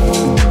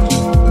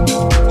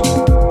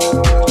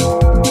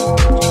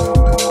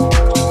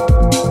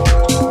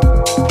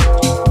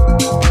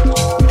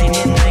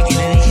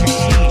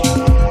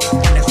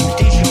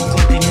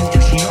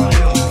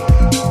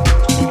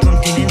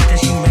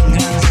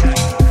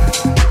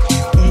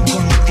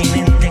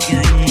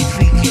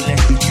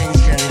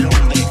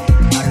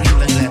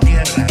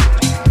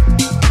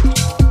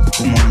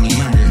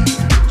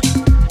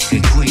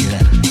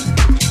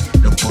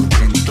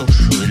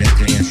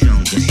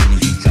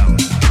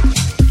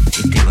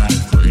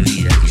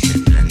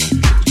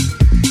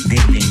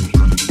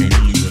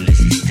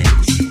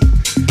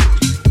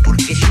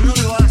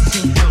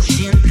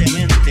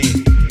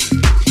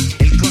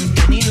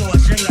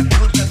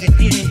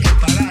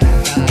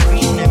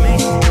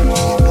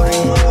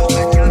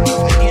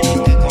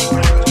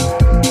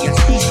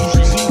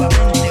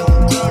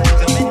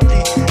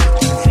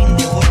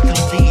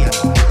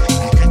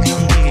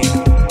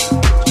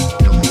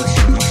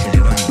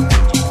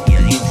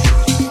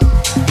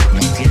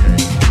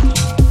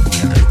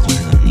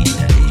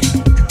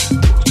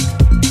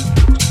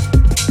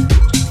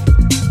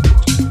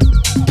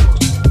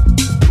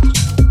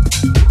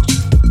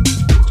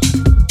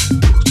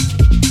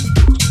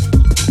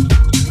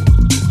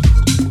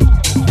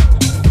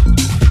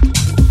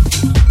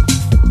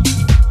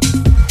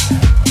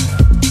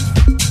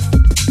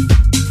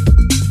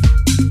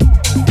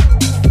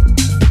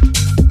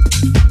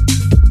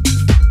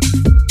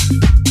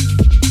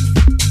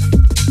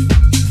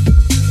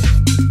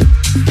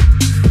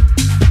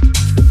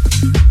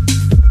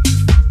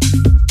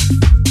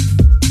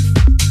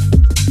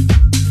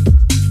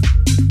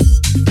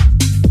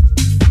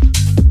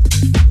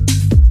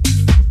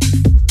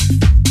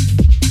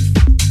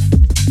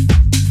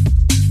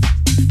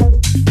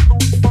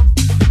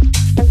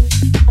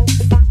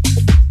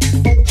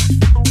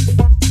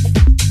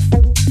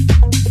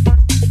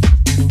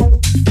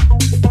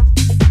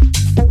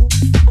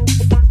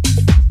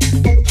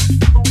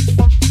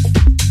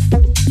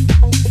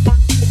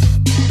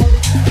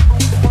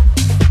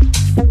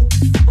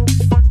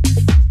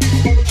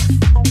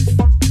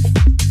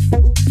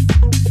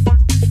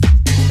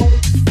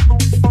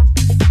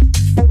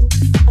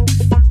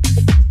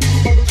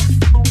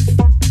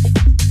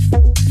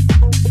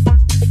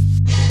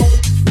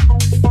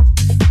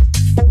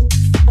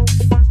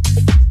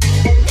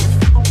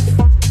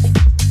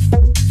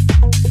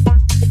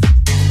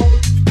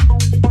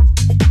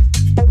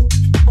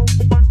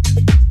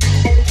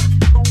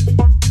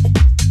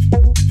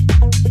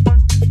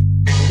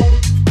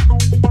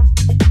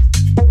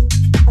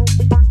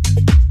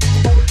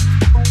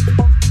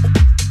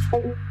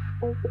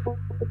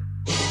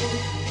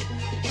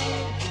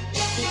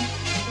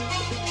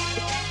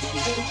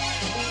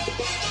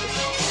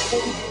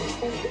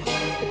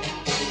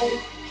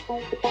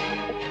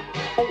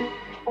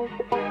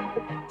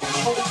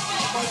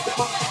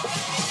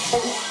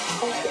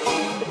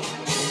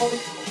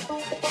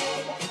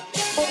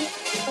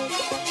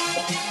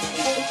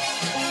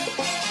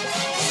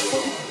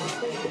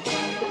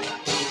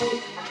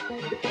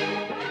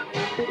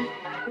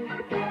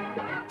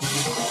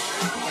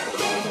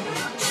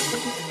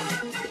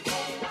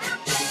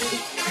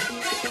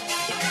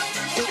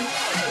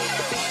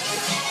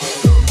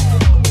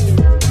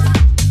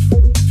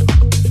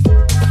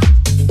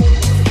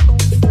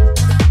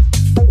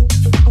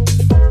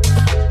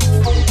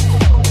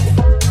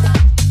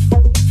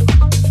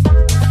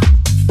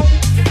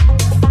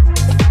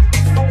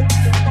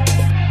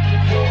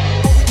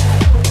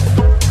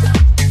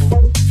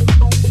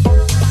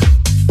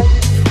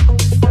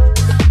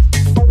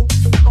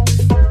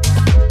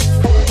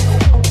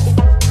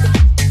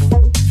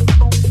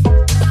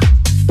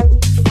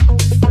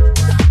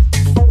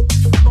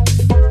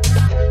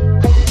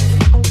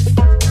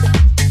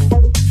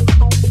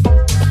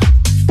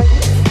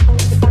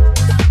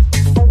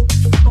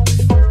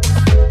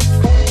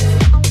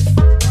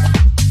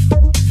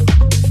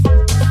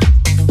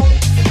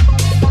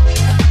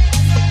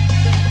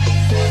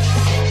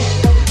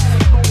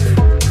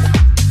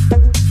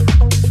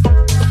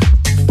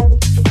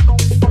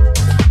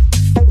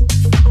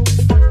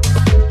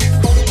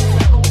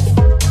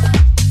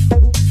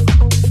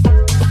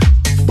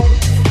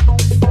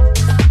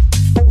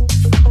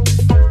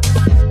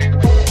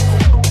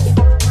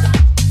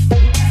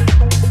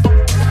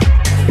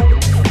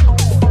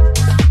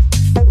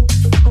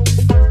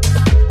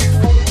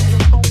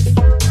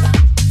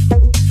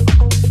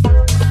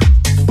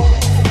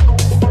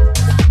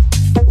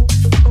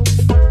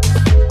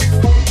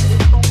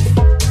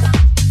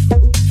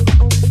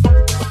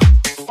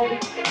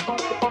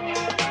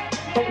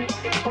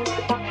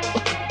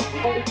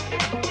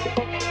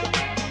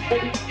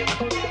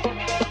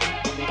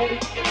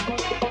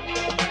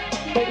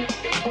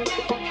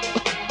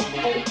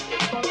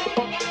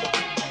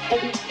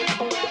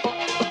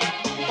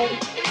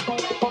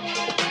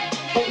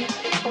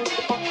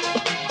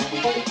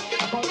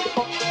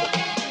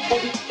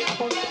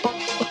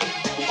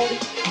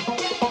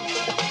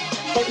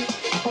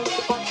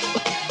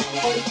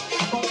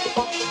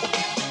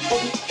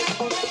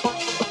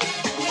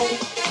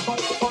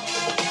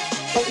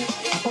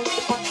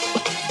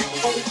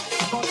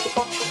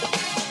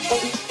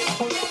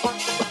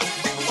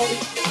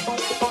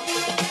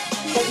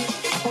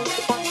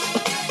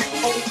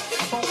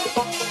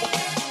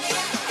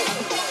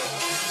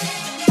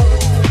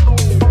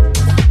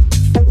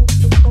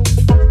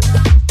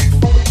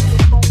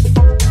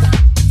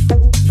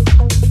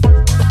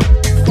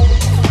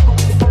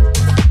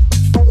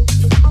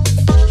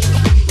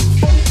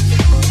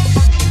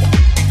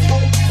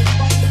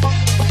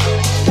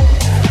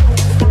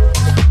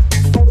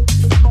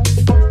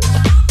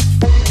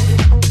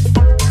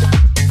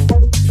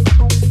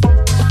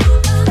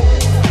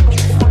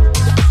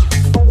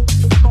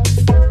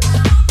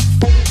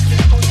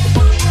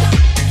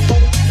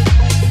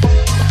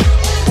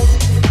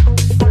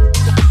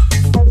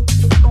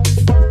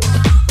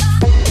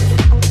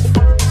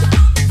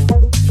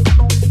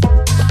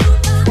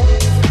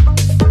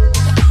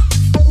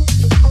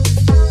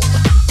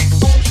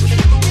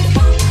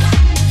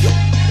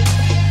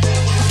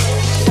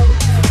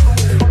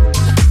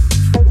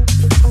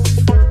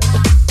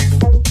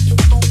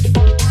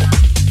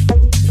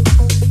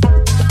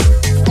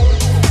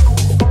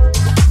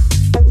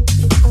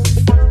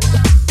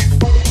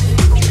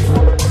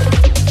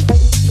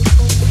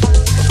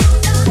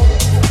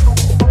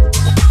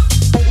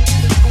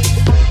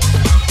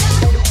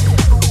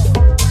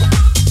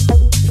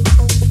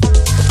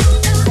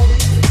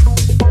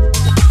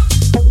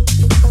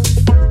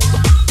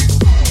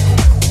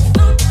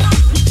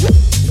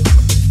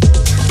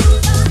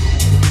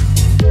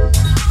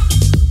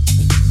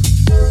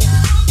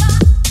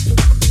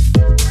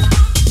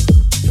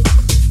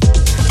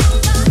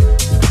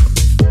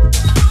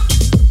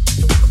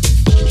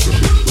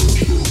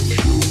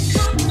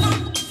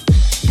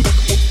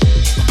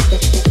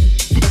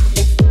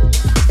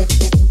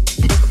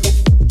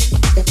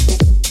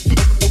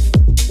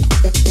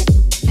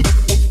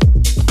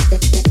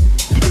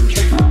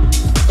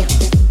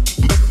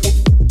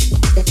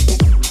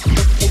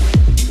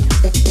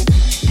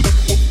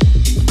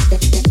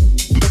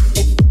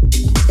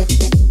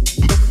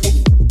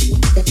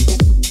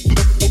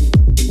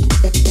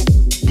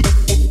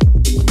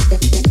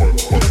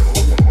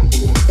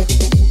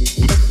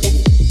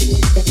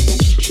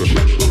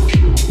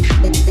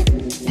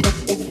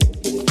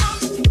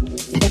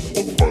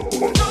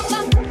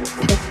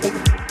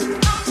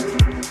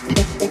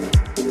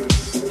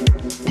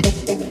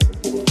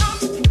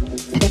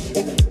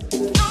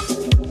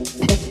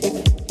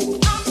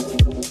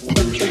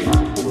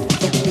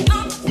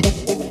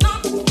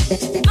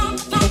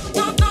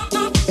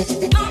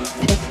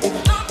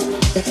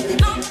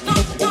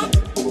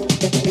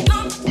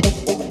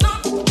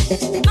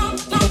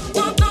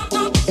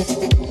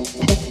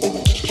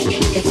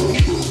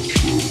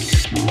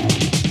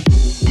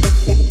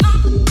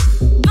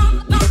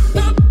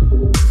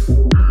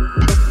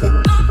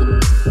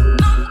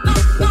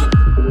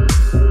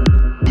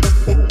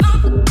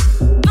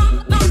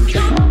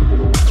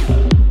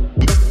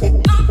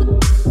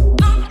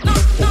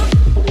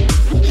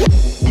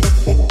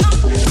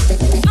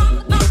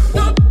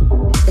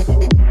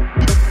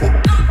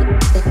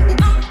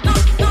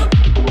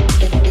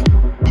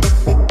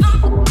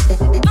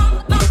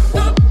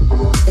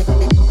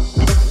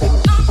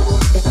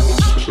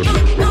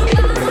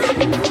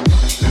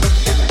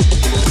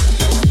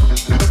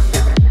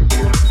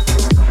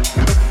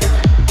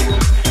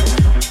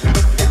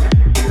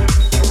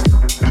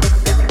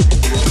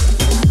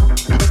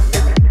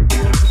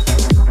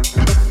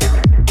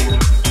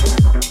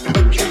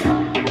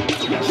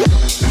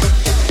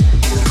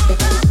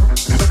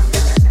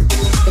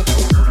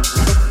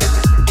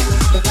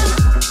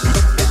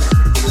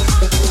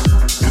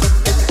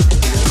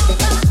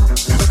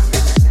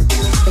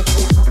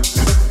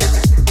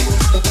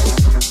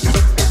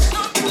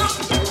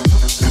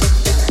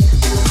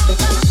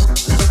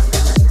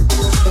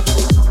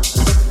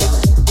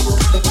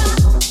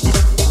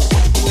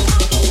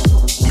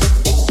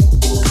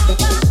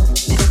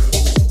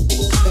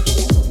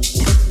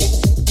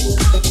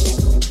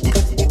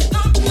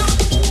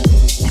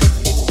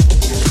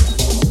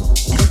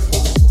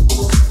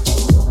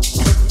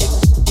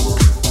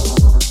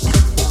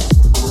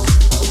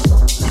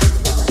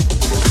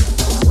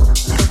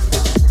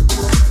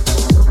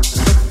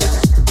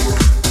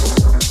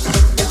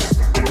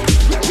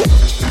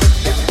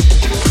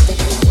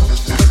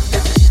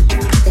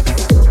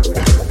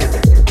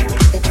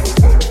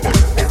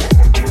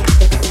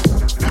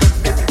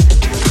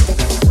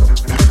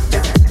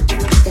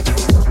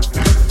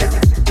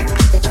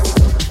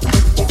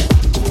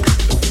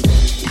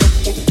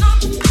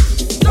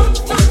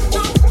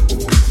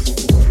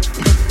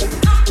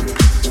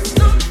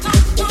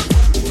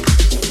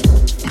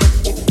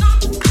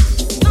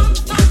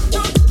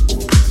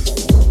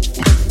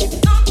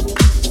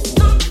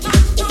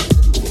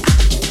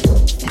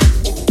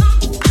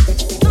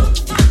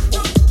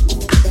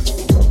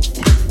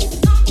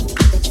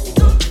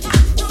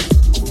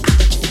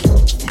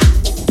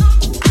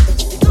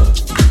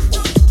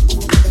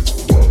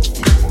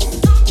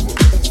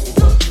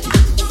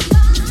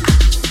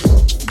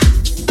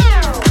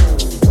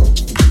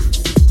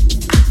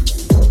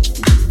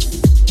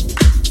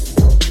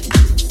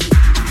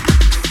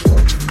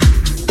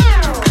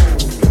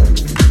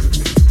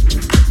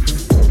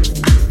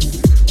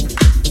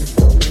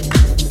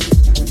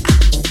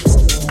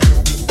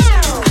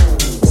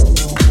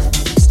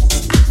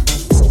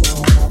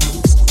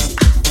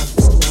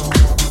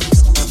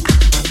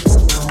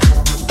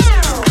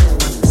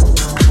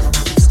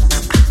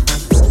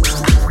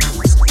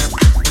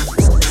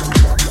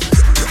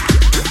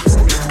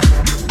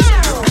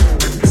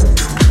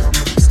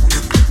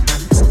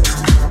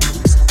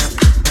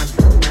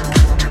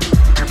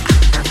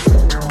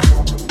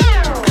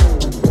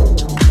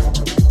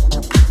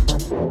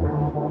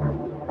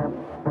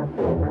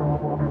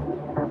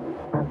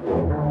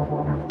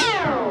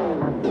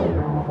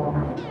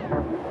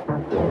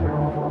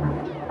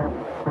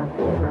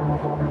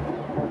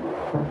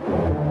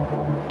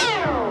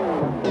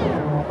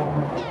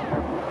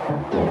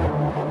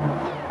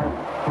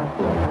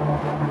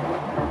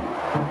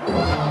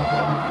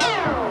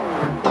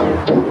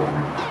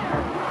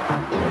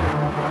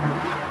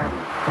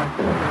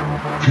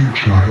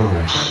 Future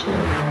House.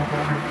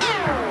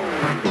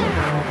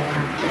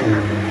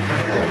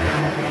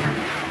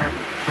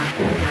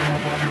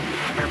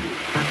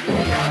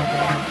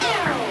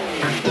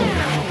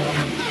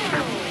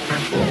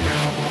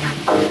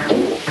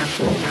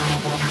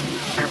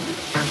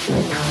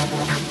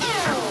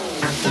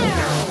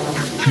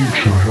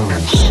 Future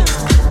House.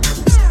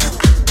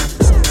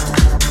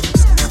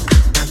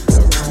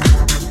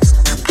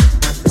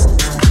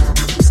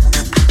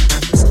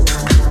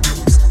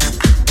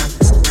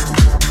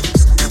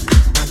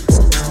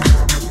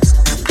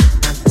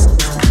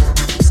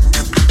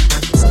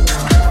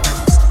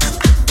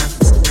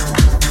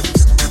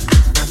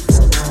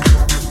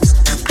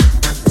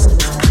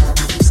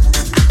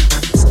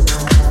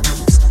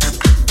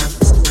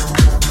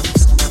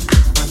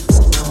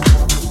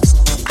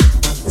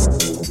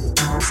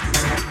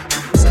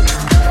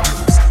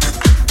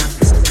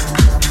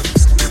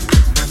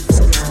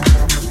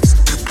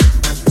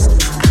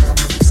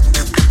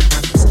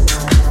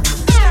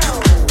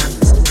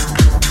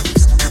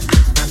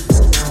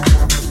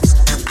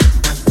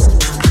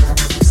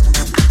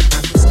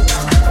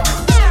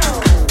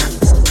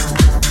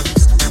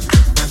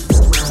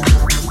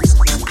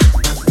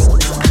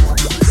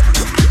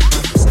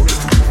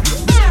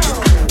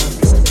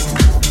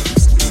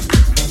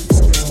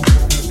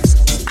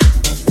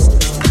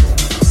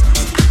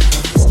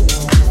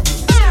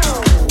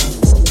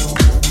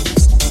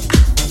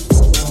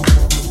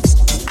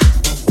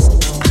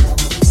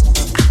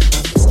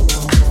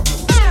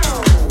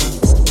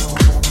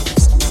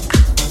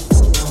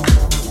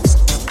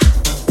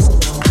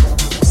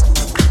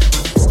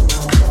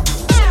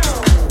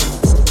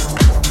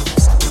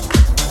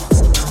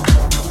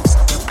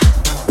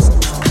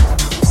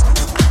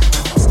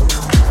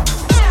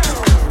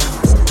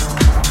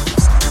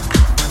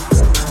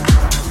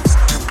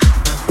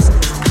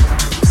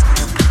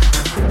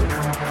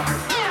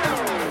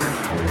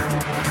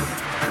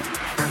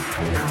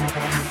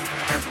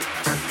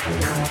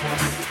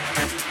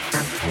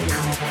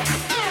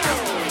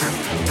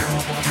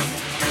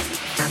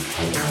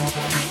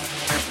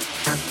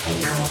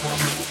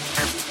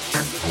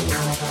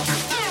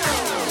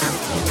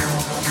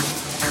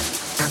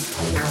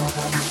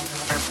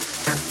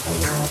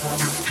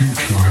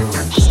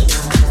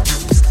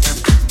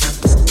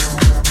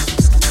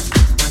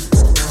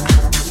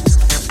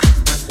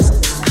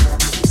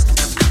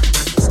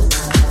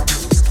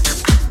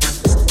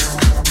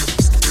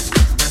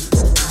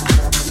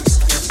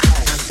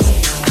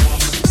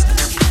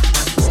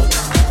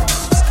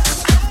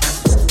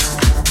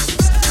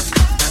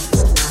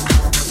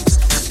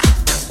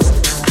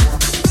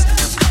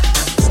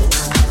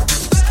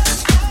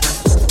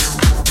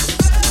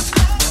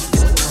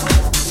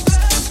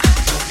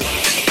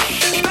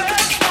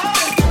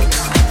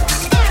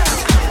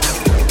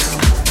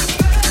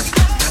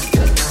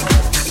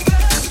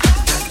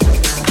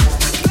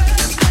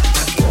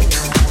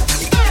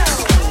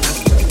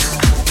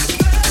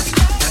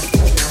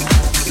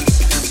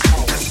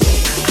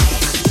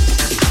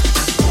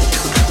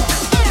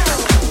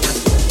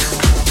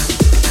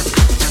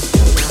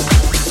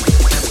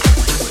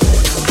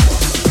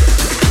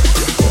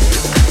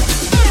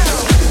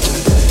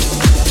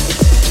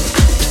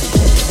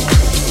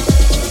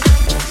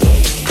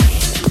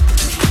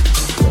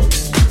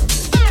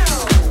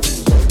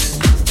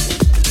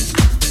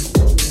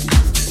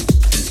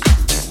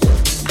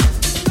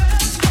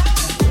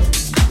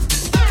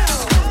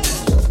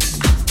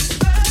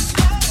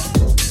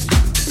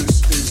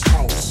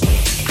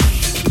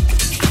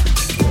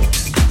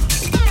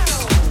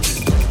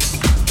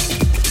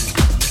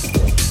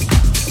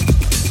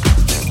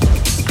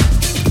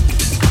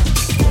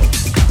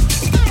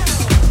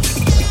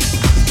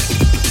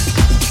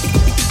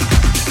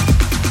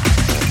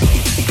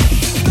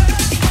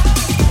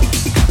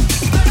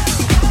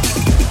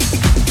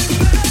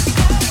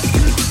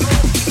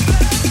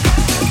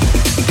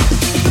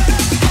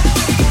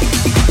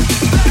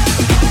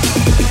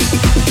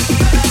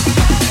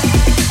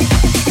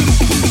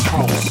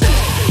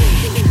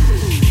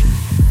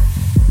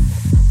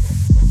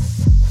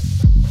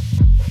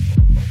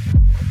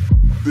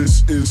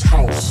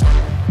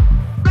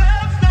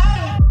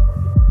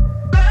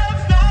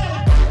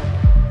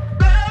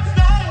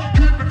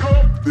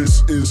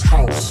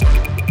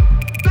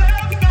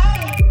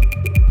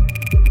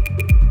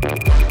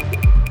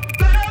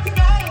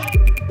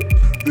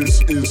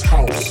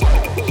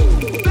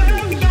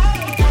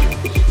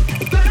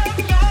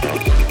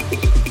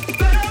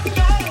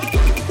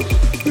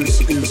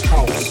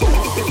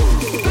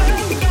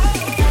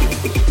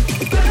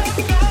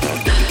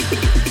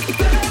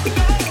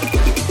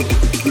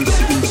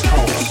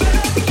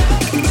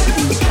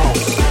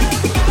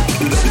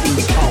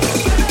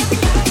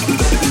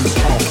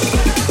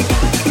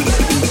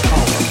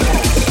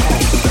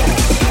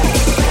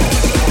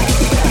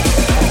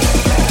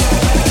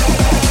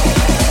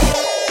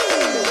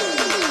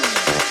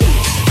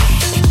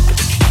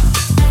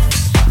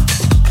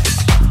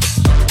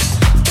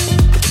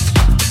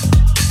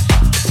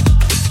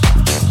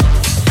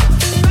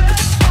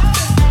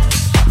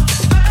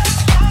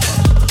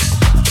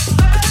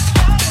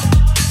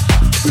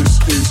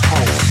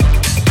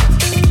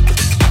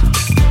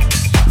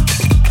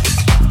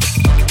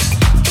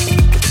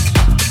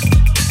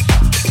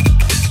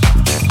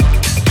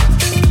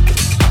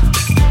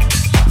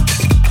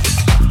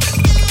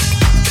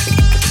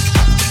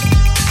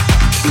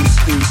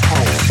 This is